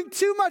doing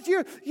too much.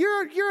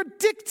 You're a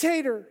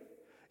dictator.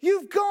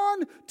 You've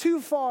gone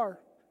too far.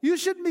 You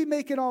shouldn't be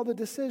making all the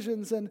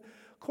decisions." And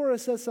Korah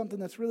says something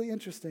that's really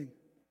interesting.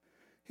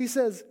 He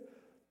says,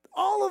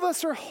 all of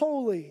us are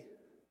holy.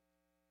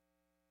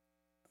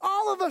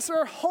 All of us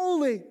are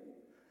holy.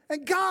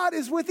 And God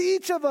is with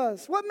each of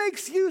us. What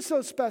makes you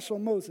so special,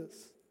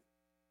 Moses?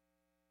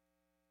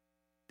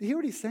 Do you hear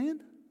what he's saying?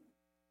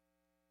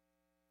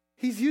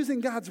 He's using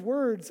God's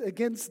words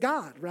against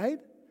God, right?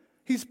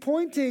 He's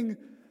pointing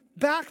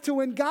back to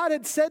when God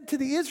had said to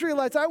the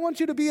Israelites, "I want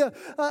you to be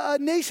a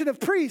nation of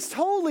priests,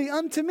 holy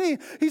unto me."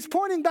 He's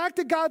pointing back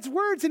to God's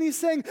words and he's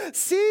saying,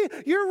 "See,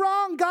 you're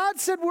wrong. God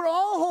said we're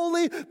all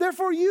holy,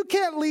 therefore you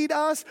can't lead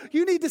us.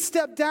 You need to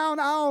step down.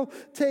 I'll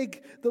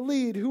take the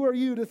lead. Who are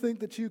you to think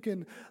that you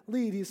can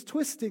lead?" He's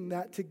twisting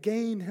that to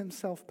gain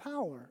himself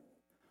power.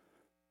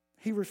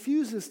 He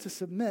refuses to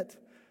submit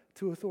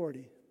to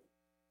authority.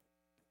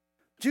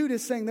 Jude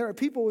is saying there are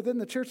people within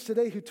the church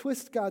today who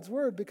twist God's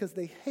word because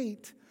they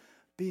hate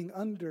being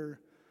under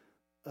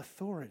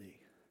authority.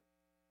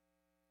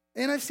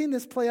 And I've seen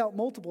this play out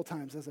multiple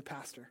times as a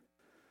pastor.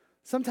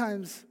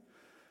 Sometimes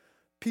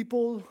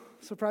people,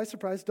 surprise,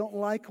 surprise, don't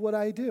like what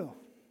I do.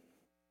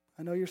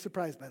 I know you're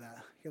surprised by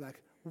that. You're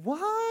like,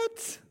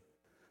 what?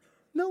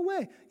 No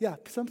way. Yeah,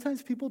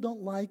 sometimes people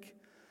don't like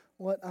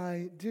what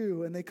I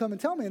do. And they come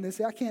and tell me and they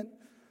say, I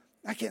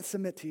can't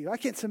submit to you. I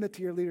can't submit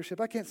to your leadership.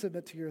 I can't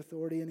submit to your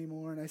authority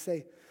anymore. And I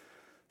say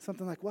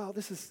something like, "Well,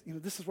 this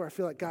is where I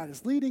feel like God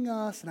is leading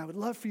us, and I would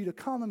love for you to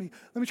come. Let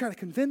me try to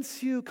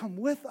convince you. Come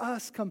with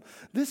us. Come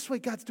this way.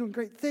 God's doing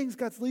great things.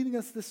 God's leading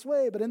us this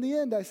way." But in the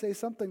end, I say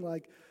something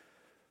like,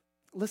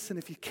 "Listen,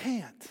 if you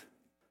can't,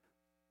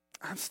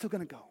 I'm still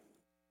going to go.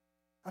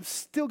 I'm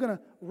still going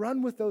to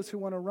run with those who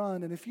want to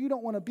run. And if you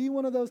don't want to be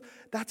one of those,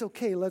 that's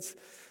okay. Let's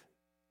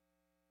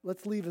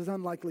leave as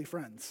unlikely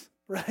friends,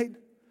 right?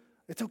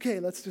 It's okay,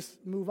 let's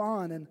just move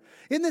on." And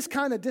in this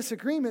kind of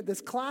disagreement,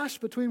 this clash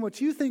between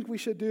what you think we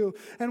should do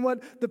and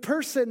what the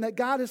person that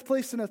God has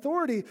placed in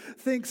authority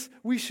thinks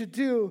we should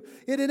do,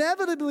 it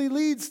inevitably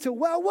leads to,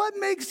 "Well, what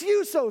makes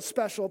you so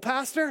special,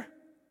 Pastor?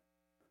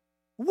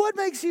 What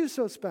makes you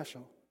so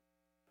special?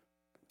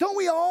 Don't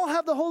we all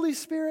have the Holy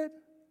Spirit?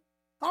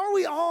 Are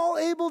we all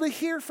able to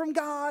hear from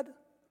God?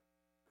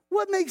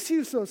 What makes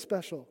you so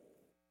special?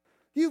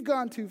 You've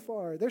gone too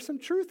far." There's some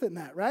truth in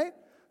that, right?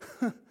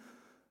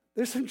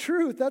 There's some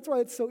truth. That's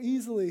why it's so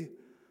easily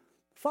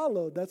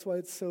followed. That's why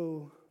it's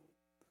so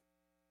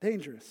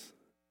dangerous.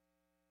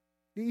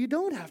 You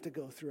don't have to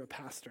go through a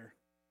pastor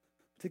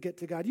to get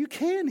to God. You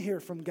can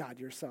hear from God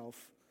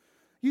yourself.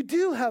 You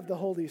do have the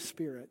Holy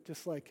Spirit,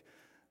 just like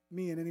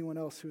me and anyone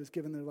else who has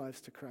given their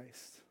lives to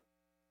Christ.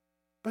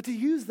 But to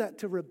use that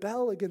to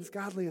rebel against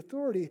godly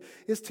authority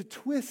is to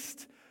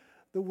twist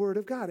the word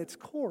of God. It's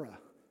Korah.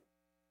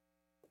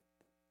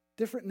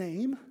 Different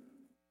name,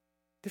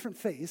 different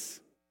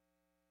face,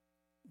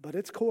 but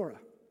it's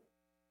Korah.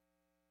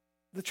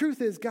 The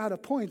truth is, God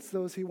appoints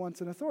those he wants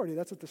in authority.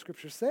 That's what the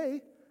scriptures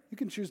say. You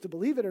can choose to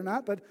believe it or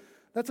not, but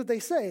that's what they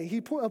say. He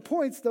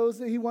appoints those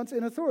that he wants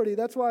in authority.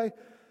 That's what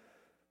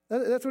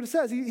it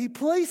says. He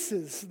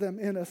places them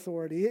in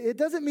authority. It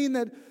doesn't mean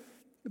that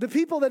the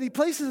people that he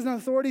places in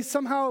authority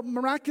somehow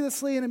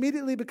miraculously and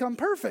immediately become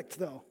perfect,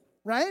 though,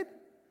 right?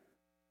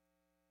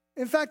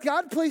 In fact,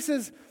 God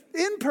places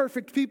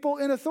imperfect people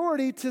in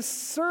authority to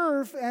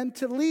serve and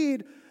to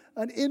lead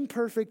an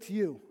imperfect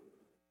you.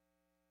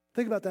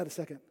 Think about that a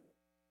second.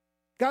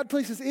 God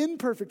places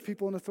imperfect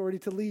people in authority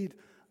to lead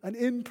an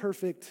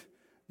imperfect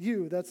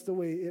you. That's the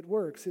way it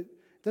works. It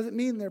doesn't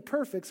mean they're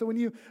perfect. So when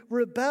you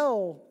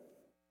rebel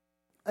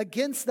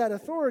against that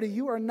authority,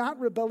 you are not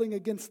rebelling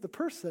against the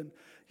person.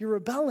 You're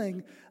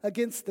rebelling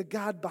against the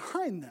God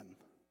behind them.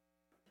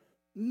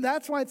 And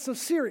that's why it's so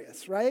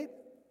serious, right?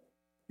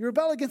 You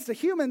rebel against a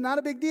human, not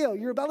a big deal.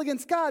 You rebel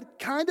against God,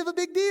 kind of a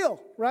big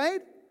deal,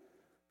 right?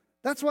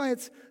 That's why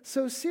it's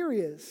so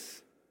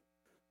serious.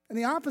 And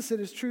the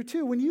opposite is true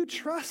too. When you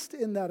trust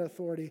in that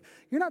authority,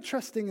 you're not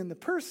trusting in the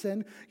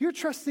person, you're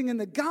trusting in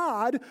the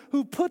God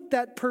who put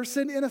that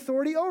person in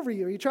authority over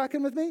you. Are you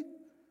tracking with me?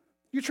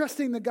 You're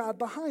trusting the God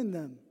behind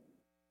them.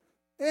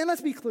 And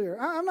let's be clear,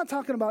 I'm not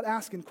talking about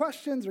asking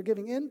questions or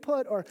giving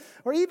input or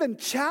even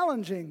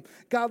challenging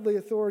godly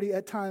authority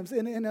at times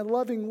in a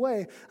loving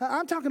way.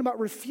 I'm talking about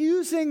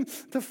refusing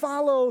to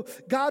follow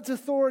God's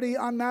authority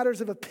on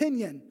matters of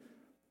opinion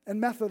and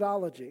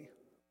methodology.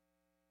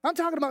 I'm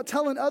talking about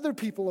telling other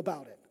people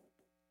about it.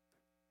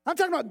 I'm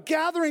talking about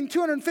gathering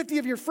 250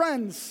 of your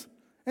friends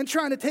and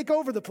trying to take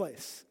over the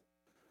place.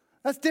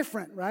 That's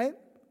different, right?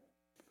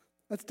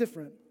 That's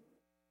different.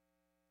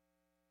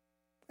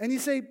 And you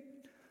say,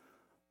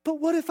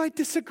 "But what if I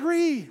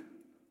disagree?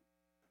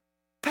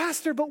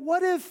 Pastor, but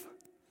what if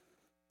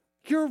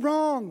You're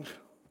wrong.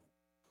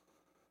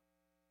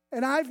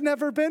 And I've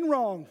never been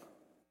wrong.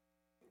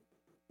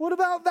 What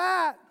about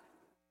that?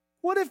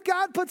 What if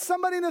God puts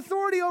somebody in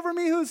authority over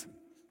me who's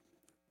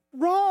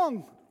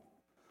wrong?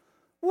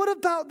 What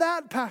about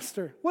that,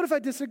 Pastor? What if I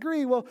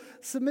disagree? Well,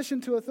 submission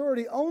to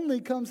authority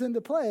only comes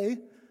into play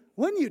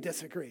when you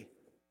disagree.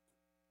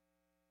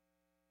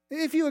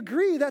 If you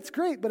agree, that's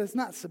great, but it's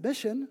not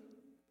submission.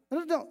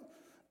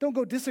 Don't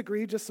go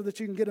disagree just so that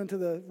you can get into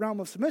the realm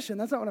of submission.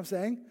 That's not what I'm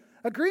saying.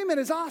 Agreement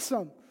is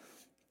awesome,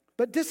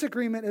 but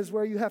disagreement is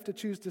where you have to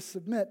choose to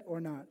submit or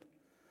not.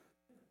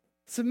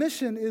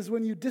 Submission is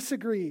when you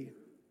disagree,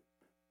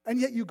 and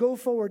yet you go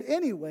forward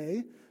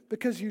anyway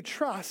because you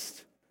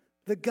trust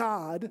the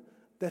God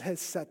that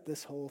has set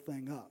this whole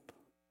thing up.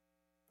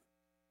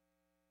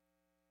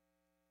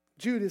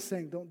 Jude is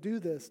saying, don't do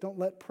this. Don't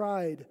let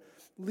pride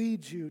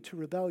lead you to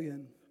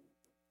rebellion.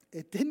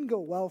 It didn't go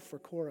well for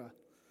Korah.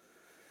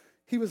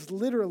 He was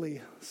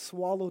literally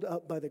swallowed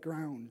up by the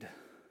ground.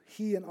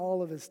 He and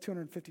all of his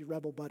 250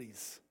 rebel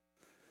buddies.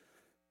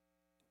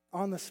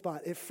 On the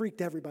spot. It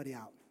freaked everybody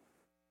out.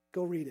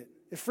 Go read it.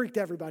 It freaked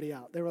everybody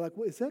out. They were like,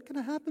 well, is that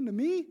going to happen to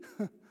me?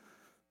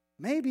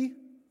 Maybe.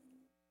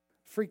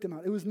 Freaked them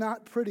out. It was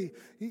not pretty.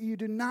 You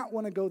do not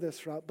want to go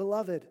this route.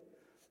 Beloved,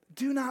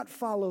 do not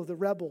follow the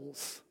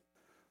rebels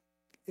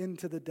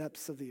into the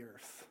depths of the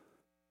earth.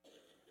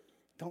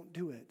 Don't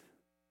do it.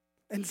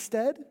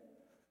 Instead,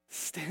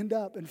 stand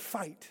up and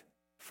fight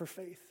for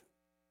faith.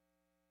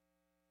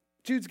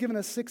 Jude's given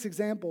us 6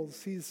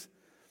 examples. He's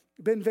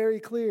been very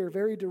clear,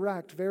 very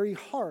direct, very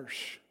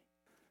harsh.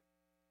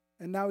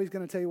 And now he's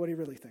going to tell you what he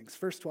really thinks.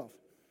 Verse 12.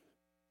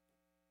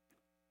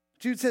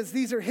 Jude says,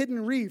 these are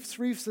hidden reefs.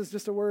 Reefs is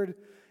just a word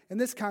in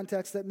this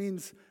context that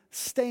means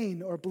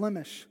stain or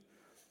blemish.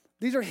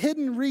 These are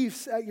hidden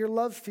reefs at your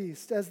love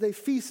feast as they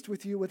feast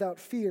with you without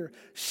fear.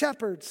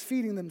 Shepherds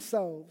feeding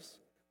themselves.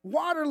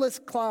 Waterless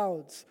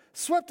clouds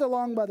swept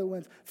along by the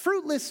winds.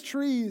 Fruitless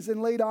trees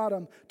in late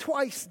autumn,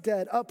 twice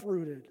dead,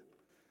 uprooted.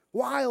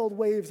 Wild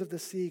waves of the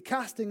sea,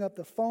 casting up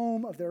the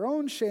foam of their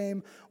own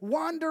shame.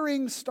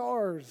 Wandering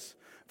stars,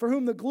 for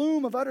whom the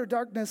gloom of utter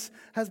darkness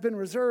has been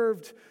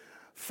reserved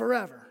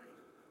forever.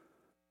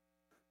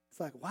 It's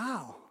like,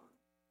 wow,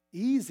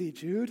 easy,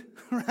 Jude,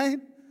 right?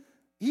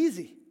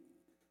 Easy.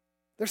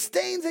 They're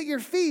stains at your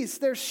feast.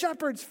 They're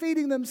shepherds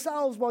feeding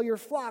themselves while your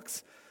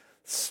flocks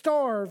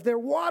starve. They're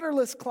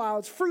waterless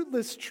clouds,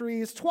 fruitless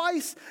trees,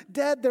 twice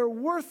dead. They're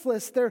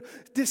worthless. They're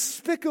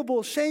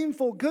despicable,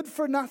 shameful, good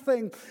for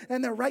nothing,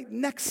 and they're right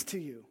next to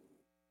you.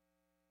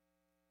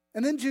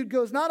 And then Jude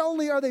goes, not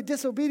only are they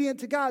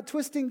disobedient to God,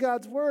 twisting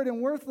God's word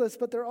and worthless,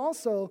 but they're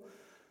also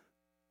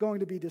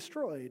going to be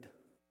destroyed.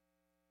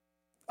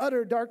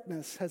 Utter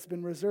darkness has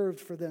been reserved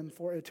for them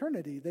for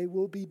eternity. They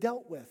will be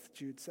dealt with,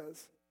 Jude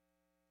says.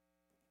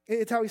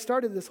 It's how he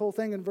started this whole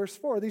thing in verse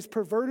 4. These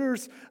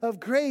perverters of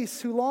grace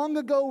who long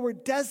ago were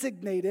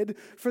designated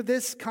for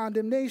this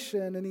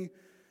condemnation. And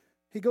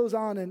he goes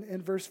on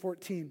in verse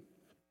 14.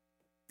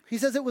 He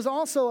says, it was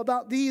also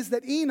about these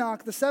that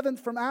Enoch, the 7th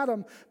from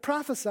Adam,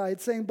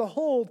 prophesied, saying,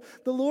 behold,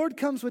 the Lord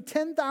comes with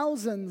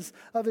 10,000s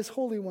of his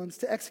holy ones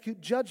to execute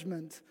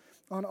judgment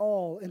on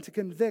all and to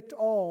convict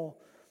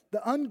all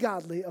the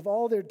ungodly of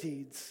all their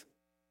deeds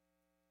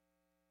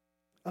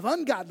of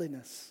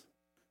ungodliness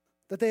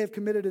that they have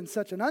committed in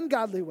such an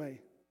ungodly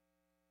way,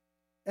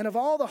 and of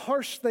all the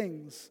harsh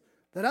things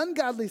that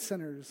ungodly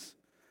sinners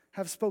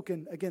have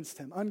spoken against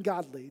him.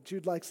 Ungodly.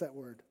 Jude likes that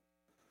word.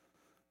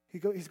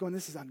 He's going,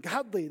 this is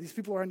ungodly. These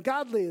people are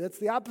ungodly. That's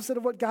the opposite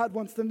of what God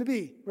wants them to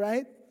be,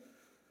 right?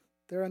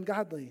 They're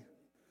ungodly,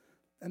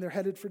 and they're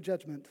headed for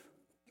judgment.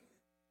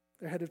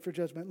 They're headed for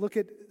judgment. Look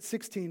at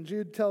 16.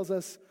 Jude tells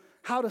us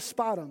how to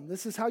spot them.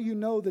 This is how you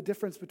know the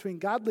difference between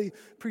godly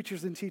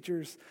preachers and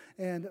teachers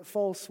and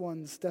false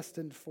ones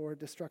destined for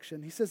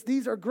destruction. He says,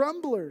 these are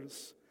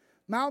grumblers,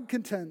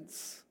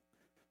 malcontents,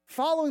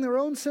 following their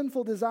own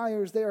sinful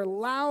desires. They are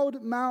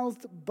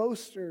loud-mouthed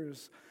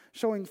boasters,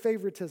 showing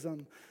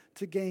favoritism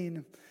to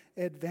gain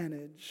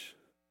advantage.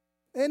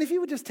 And if you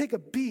would just take a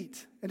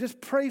beat and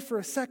just pray for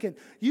a second,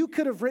 you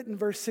could have written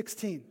verse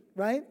 16,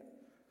 right?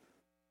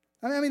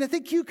 I mean, I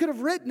think you could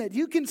have written it.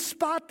 You can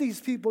spot these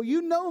people.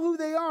 You know who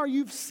they are.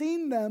 You've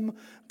seen them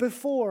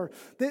before.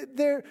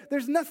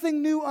 There's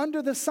nothing new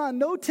under the sun.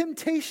 No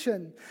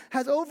temptation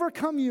has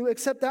overcome you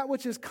except that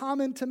which is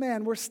common to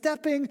man. We're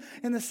stepping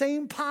in the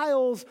same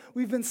piles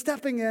we've been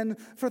stepping in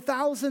for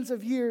thousands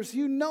of years.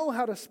 You know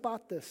how to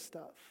spot this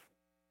stuff.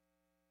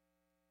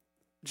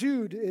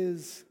 Jude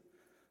is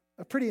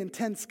a pretty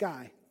intense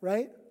guy,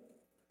 right?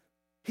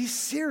 He's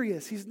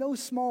serious. He's no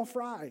small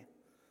fry.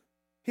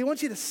 He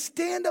wants you to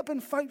stand up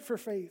and fight for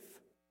faith.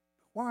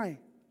 Why?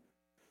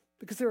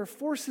 Because there are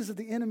forces of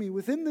the enemy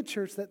within the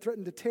church that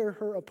threaten to tear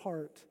her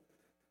apart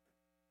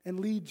and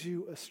lead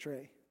you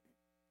astray.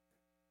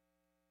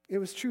 It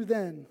was true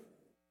then,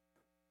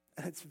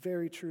 and it's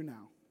very true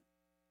now.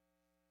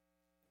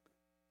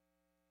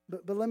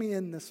 But let me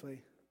end this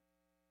way.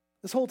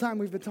 This whole time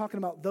we've been talking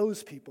about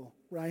those people,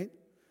 right?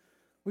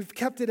 We've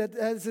kept it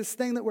as this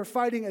thing that we're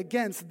fighting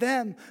against.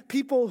 Them,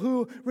 people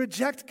who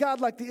reject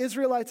God like the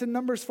Israelites in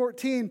Numbers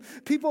 14.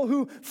 People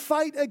who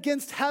fight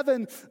against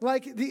heaven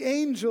like the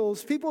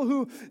angels. People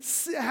who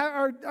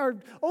are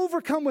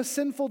overcome with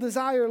sinful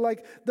desire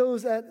like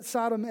those at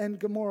Sodom and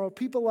Gomorrah.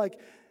 People like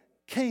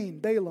Cain,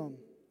 Balaam,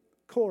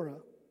 Korah.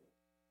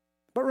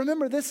 But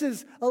remember, this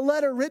is a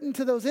letter written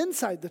to those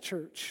inside the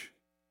church.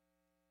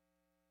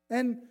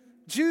 And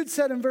Jude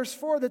said in verse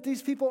 4 that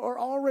these people are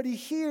already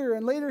here.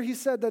 And later he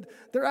said that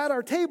they're at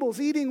our tables,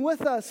 eating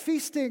with us,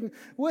 feasting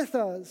with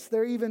us.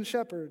 They're even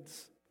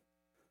shepherds.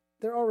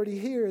 They're already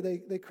here.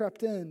 They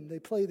crept in. They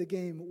play the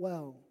game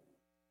well.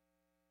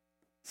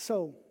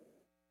 So,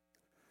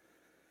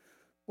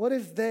 what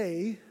if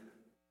they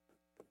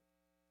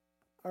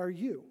are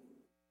you?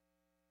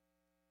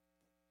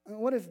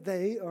 What if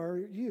they are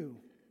you?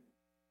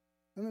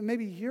 I mean,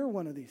 maybe you're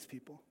one of these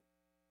people.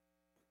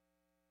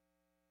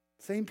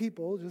 Same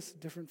people, just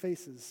different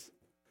faces,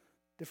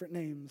 different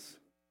names.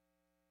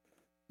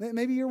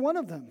 Maybe you're one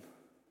of them.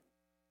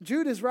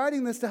 Jude is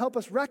writing this to help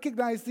us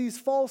recognize these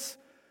false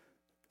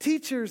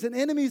teachers and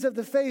enemies of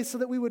the faith so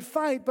that we would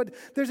fight. But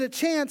there's a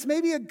chance,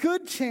 maybe a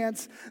good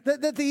chance,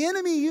 that the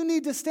enemy you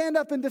need to stand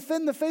up and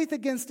defend the faith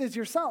against is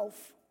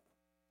yourself.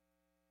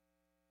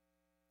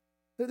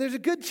 There's a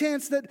good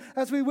chance that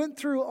as we went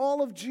through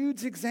all of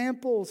Jude's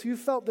examples, you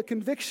felt the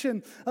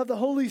conviction of the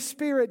Holy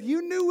Spirit.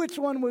 You knew which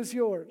one was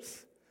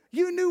yours.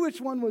 You knew which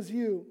one was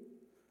you.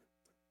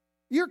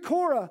 You're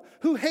Korah,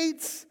 who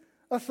hates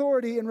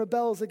authority and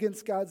rebels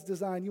against God's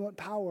design. You want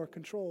power,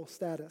 control,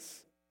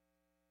 status.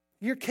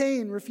 You're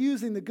Cain,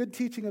 refusing the good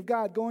teaching of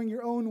God, going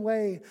your own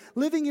way,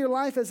 living your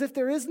life as if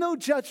there is no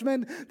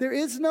judgment, there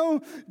is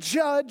no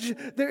judge,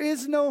 there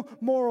is no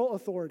moral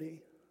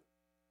authority.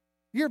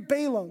 You're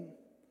Balaam.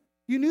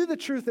 You knew the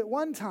truth at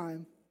one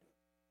time.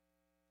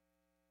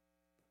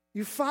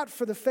 You fought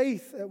for the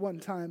faith at one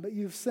time, but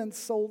you've since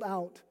sold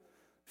out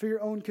for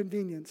your own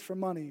convenience, for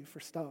money, for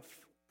stuff,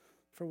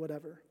 for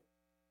whatever.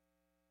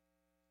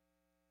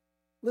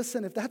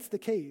 Listen, if that's the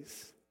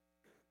case,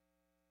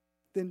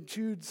 then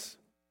Jude's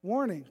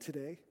warning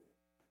today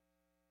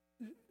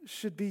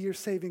should be your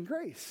saving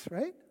grace,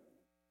 right?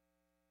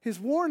 His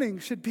warning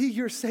should be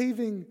your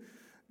saving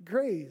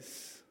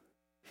grace.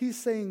 He's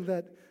saying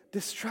that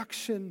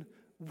destruction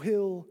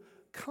will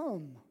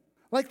come.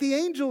 Like the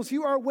angels,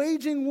 you are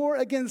waging war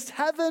against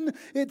heaven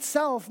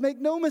itself. Make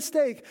no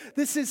mistake,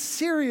 this is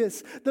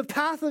serious. The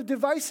path of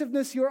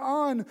divisiveness you're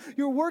on,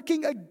 you're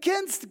working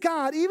against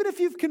God. Even if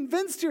you've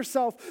convinced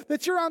yourself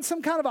that you're on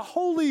some kind of a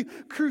holy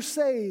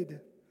crusade,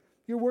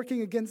 you're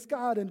working against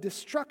God, and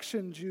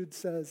destruction, Jude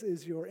says,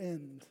 is your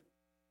end.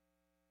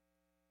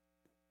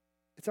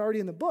 It's already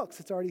in the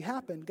books. It's already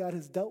happened. God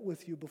has dealt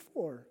with you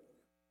before.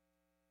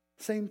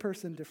 Same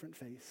person, different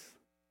face.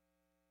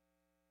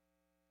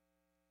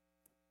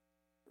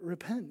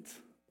 Repent.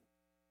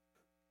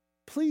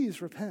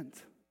 Please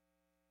repent.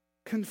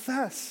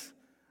 Confess.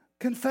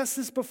 Confess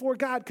this before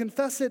God.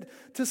 Confess it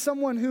to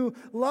someone who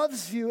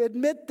loves you.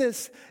 Admit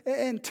this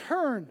and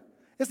turn.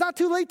 It's not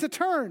too late to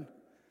turn.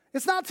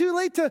 It's not too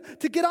late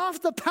to get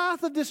off the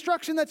path of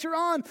destruction that you're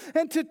on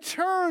and to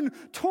turn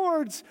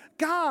towards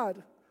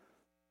God.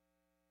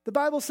 The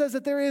Bible says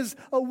that there is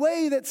a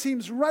way that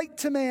seems right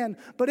to man,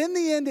 but in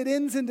the end it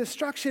ends in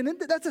destruction. And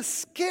that's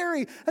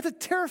a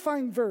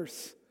terrifying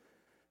verse.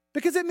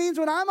 Because it means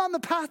when I'm on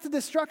the path to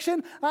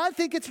destruction, I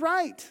think it's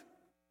right.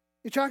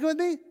 You tracking with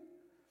me?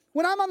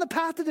 When I'm on the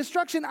path to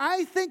destruction,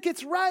 I think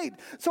it's right.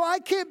 So I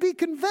can't be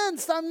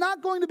convinced. I'm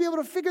not going to be able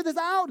to figure this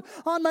out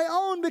on my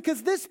own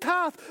because this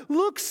path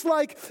looks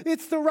like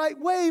it's the right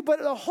way,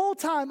 but the whole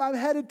time I'm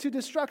headed to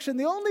destruction.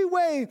 The only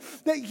way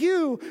that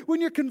you, when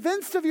you're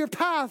convinced of your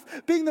path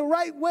being the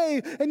right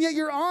way, and yet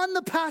you're on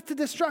the path to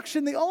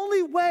destruction, the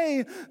only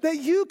way that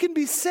you can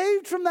be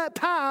saved from that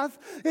path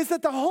is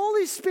that the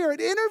Holy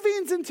Spirit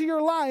intervenes into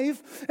your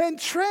life and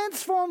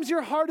transforms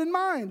your heart and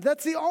mind.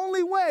 That's the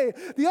only way.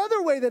 The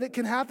other way that it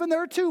can happen,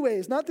 there are two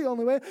ways, not the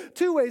only way,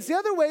 two ways. The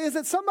other way is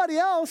that somebody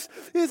else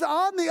is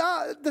on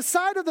the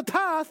side of the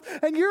path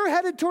and you're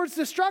headed towards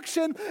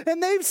destruction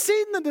and they've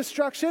seen the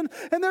destruction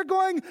and they're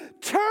going,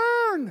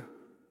 turn,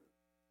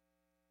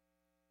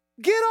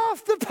 get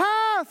off the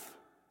path.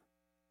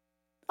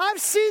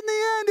 I've seen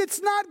the end.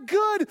 It's not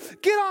good.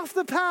 Get off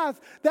the path.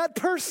 That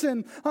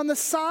person on the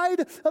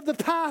side of the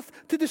path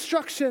to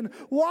destruction,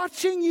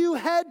 watching you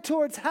head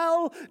towards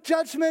hell,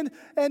 judgment,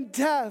 and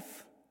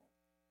death.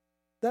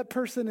 That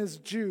person is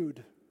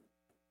Jude.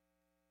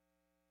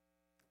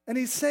 And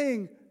he's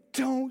saying,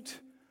 don't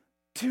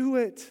do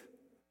it.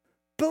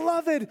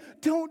 Beloved,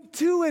 don't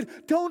do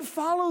it. Don't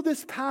follow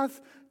this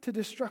path to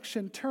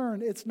destruction.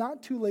 Turn. It's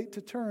not too late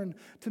to turn,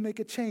 to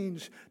make a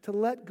change, to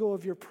let go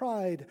of your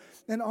pride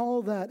and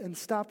all that and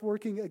stop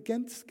working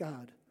against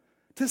God.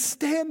 To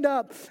stand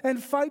up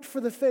and fight for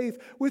the faith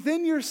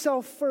within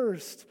yourself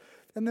first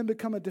and then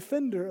become a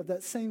defender of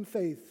that same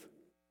faith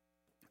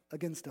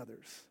against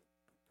others.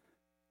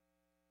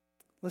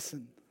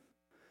 Listen,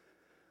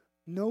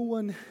 no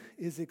one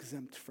is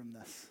exempt from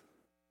this.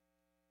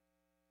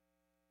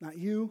 Not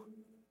you,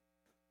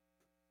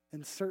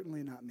 and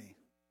certainly not me.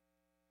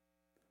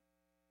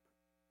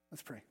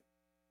 Let's pray.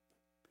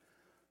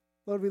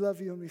 Lord, we love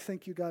you and we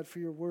thank you, God, for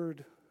your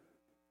word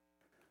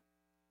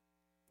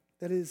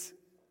that is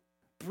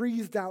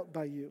breathed out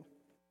by you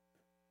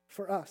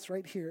for us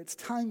right here. It's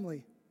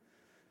timely.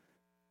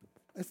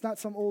 It's not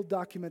some old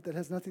document that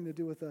has nothing to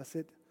do with us.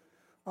 It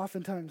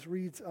oftentimes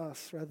reads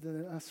us rather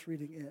than us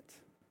reading it.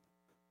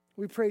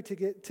 We pray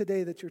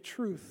today that your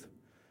truth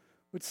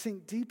would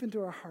sink deep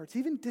into our hearts,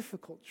 even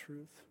difficult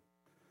truth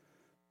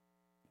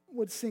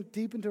would sink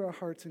deep into our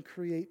hearts and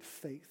create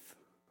faith.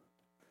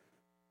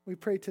 We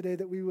pray today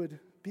that we would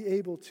be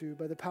able to,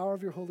 by the power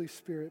of your Holy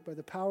Spirit, by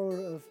the power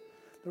of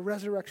the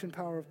resurrection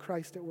power of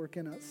Christ at work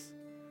in us,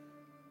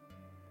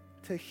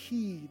 to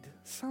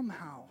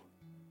somehow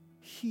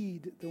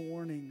heed the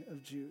warning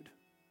of Jude.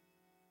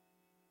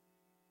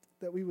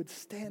 That we would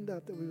stand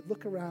up, that we would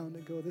look around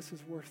and go, this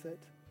is worth it.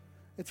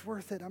 It's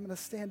worth it. I'm going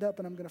to stand up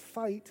and I'm going to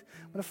fight.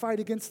 I'm going to fight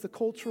against the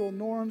cultural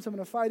norms. I'm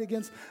going to fight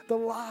against the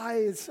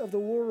lies of the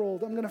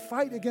world. I'm going to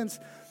fight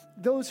against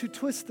those who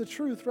twist the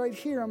truth right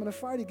here. I'm going to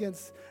fight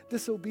against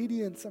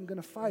disobedience. I'm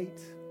going to fight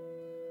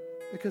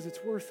because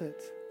it's worth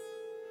it.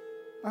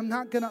 I'm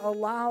not going to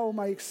allow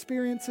my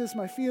experiences,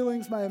 my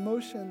feelings, my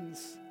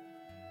emotions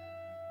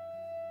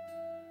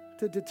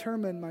to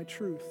determine my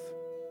truth.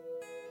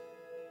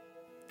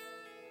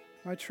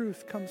 My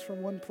truth comes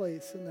from one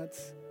place, and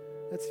that's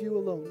you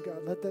alone,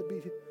 God. Let that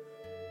be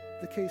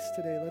the case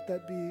today. Let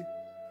that be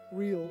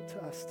real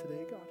to us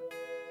today, God.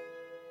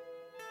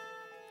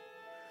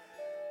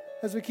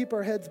 As we keep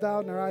our heads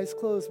bowed and our eyes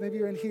closed, maybe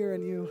you're in here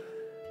and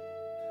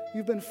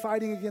you've been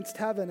fighting against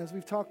heaven. As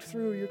we've talked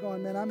through, you're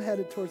going, man, I'm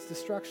headed towards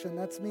destruction.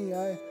 That's me.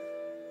 I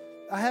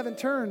haven't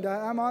turned.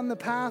 I'm on the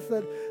path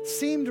that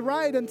seemed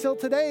right until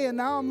today, and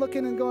now I'm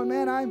looking and going,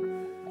 man,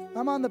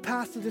 I'm on the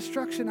path to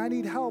destruction. I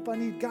need help. I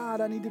need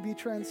God. I need to be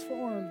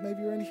transformed.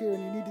 Maybe you're in here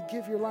and you need to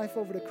give your life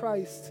over to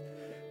Christ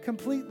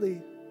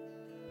completely.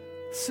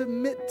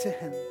 Submit to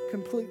him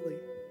completely.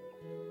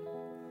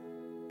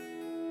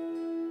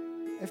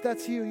 If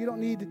that's you, you don't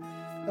need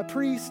a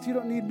priest. You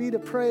don't need me to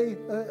pray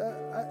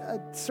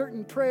a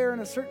certain prayer in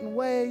a certain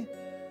way.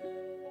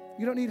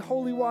 You don't need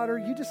holy water.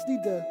 You just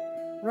need to,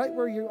 right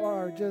where you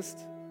are,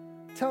 just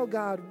tell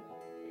God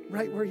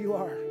right where you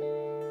are.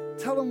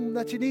 Tell him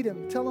that you need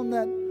him. Tell him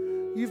that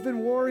you've been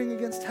warring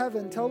against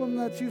heaven. Tell him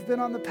that you've been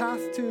on the path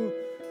to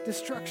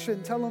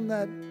destruction. Tell him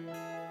that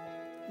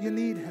you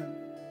need him.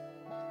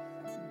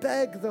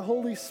 Beg the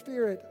Holy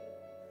Spirit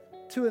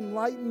to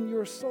enlighten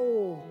your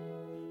soul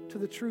to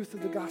the truth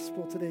of the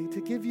gospel today,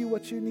 to give you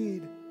what you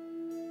need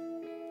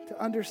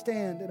to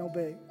understand and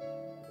obey.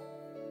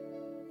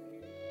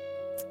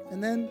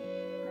 And then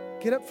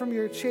get up from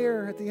your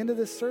chair at the end of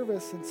this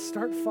service and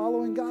start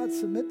following God.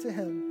 Submit to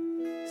him.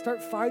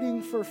 Start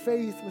fighting for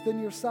faith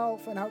within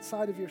yourself and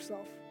outside of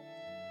yourself.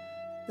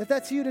 If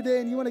that's you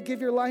today and you want to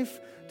give your life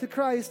to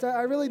Christ,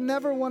 I really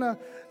never want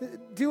to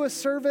do a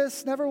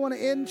service, never want to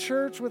end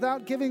church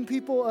without giving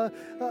people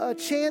a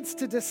chance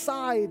to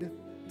decide,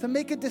 to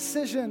make a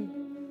decision,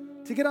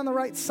 to get on the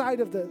right side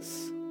of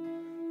this.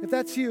 If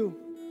that's you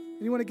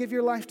and you want to give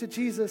your life to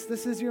Jesus,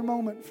 this is your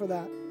moment for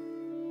that.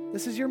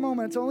 This is your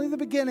moment. It's only the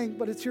beginning,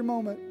 but it's your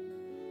moment.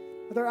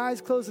 With our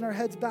eyes closed and our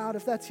heads bowed,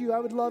 if that's you, I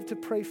would love to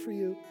pray for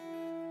you.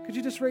 Could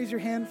you just raise your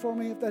hand for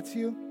me if that's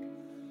you?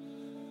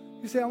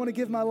 You say, I want to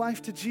give my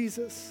life to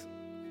Jesus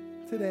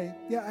today.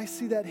 Yeah, I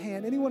see that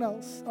hand. Anyone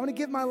else? I want to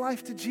give my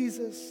life to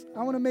Jesus.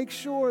 I want to make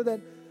sure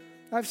that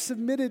I've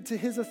submitted to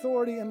his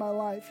authority in my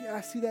life. Yeah,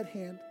 I see that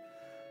hand.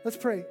 Let's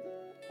pray.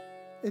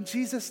 In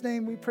Jesus'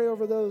 name, we pray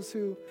over those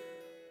who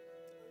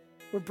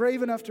were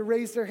brave enough to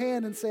raise their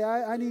hand and say,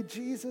 I need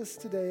Jesus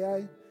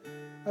today.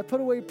 I put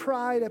away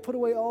pride. I put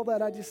away all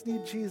that. I just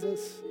need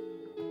Jesus.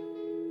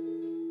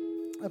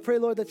 I pray,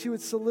 Lord, that you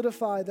would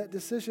solidify that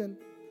decision,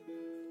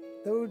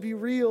 that it would be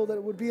real, that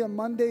it would be a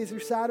Monday through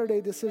Saturday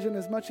decision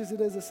as much as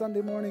it is a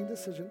Sunday morning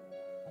decision,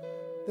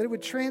 that it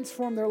would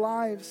transform their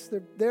lives,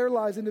 their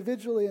lives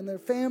individually and their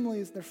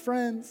families, their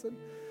friends, and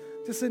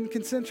just in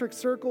concentric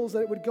circles,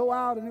 that it would go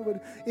out and it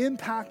would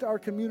impact our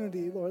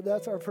community, Lord.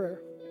 That's our prayer.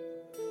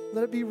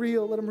 Let it be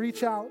real. Let them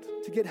reach out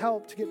to get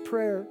help, to get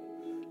prayer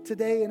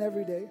today and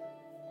every day.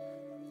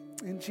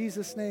 In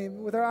Jesus'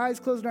 name. With our eyes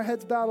closed and our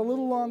heads bowed a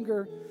little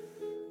longer,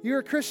 you're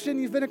a Christian,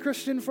 you've been a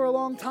Christian for a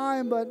long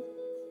time, but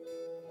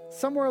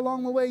somewhere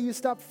along the way you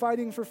stopped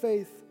fighting for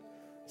faith.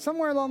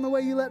 Somewhere along the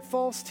way you let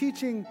false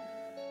teaching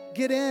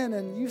get in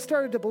and you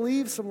started to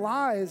believe some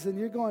lies and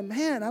you're going,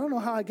 man, I don't know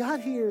how I got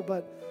here,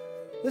 but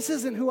this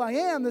isn't who I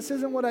am. This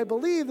isn't what I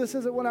believe. This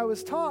isn't what I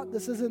was taught.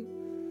 This isn't,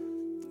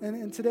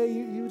 and today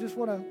you just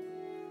want to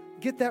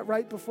get that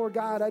right before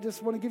God. I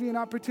just want to give you an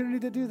opportunity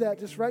to do that.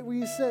 Just right where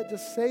you sit,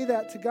 just say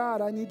that to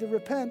God. I need to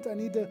repent. I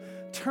need to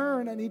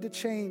turn. I need to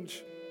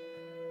change.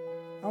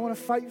 I want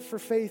to fight for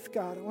faith,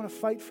 God. I want to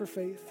fight for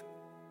faith.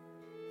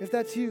 If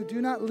that's you,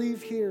 do not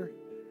leave here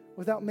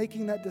without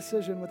making that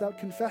decision, without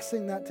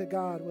confessing that to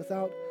God,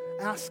 without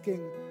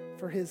asking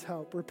for his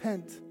help.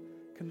 Repent,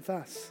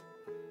 confess,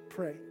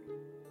 pray.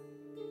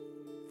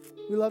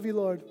 We love you,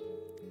 Lord.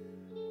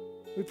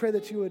 We pray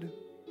that you would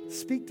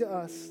speak to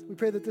us. We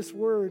pray that this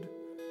word,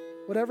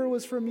 whatever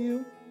was from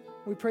you,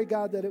 we pray,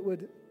 God, that it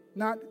would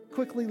not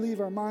quickly leave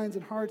our minds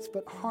and hearts,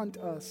 but haunt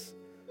us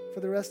for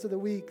the rest of the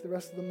week, the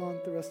rest of the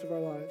month, the rest of our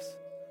lives.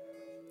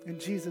 In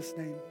Jesus'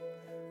 name.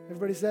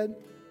 Everybody said,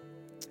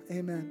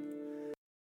 amen.